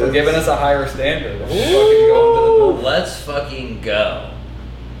 standards. For giving us a higher standard. Fucking going to the Let's fucking go.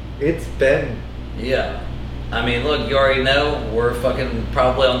 It's been. Yeah. I mean, look, you already know we're fucking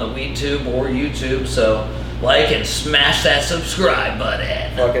probably on the WeTube or YouTube, so like and smash that subscribe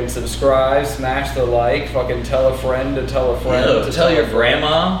button. fucking subscribe, smash the like, fucking tell a friend to tell a friend Yo, to tell your a friend.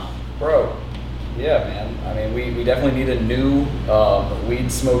 grandma. Bro, yeah, man. I mean, we definitely need a new weed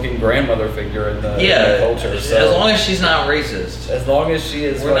smoking grandmother figure in the, Yeah, in the culture. So as long as she's not racist. as long as she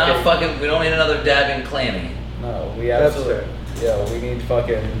is We're not fucking. We don't need another dabbing clanny. No, we That's absolutely. Yeah, we need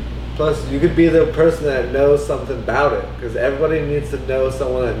fucking. Plus, you could be the person that knows something about it. Because everybody needs to know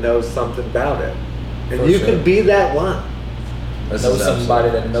someone that knows something about it. And For you sure. could be that one. This Know is somebody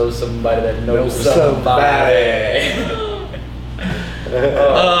that knows somebody that knows Knows somebody.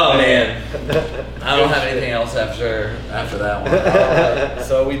 Oh man, I don't have anything else after that one. Alright,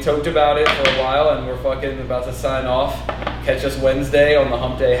 so we talked about it for a while, and we're fucking about to sign off. Catch us Wednesday on the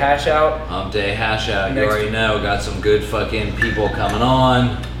Hump Day Hash Out. Hump Day Hash Out. You Next- already know. Got some good fucking people coming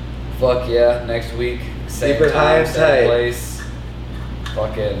on. Fuck yeah, next week, same Keep it high time, and same tight. place.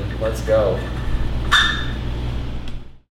 Fucking, let's go.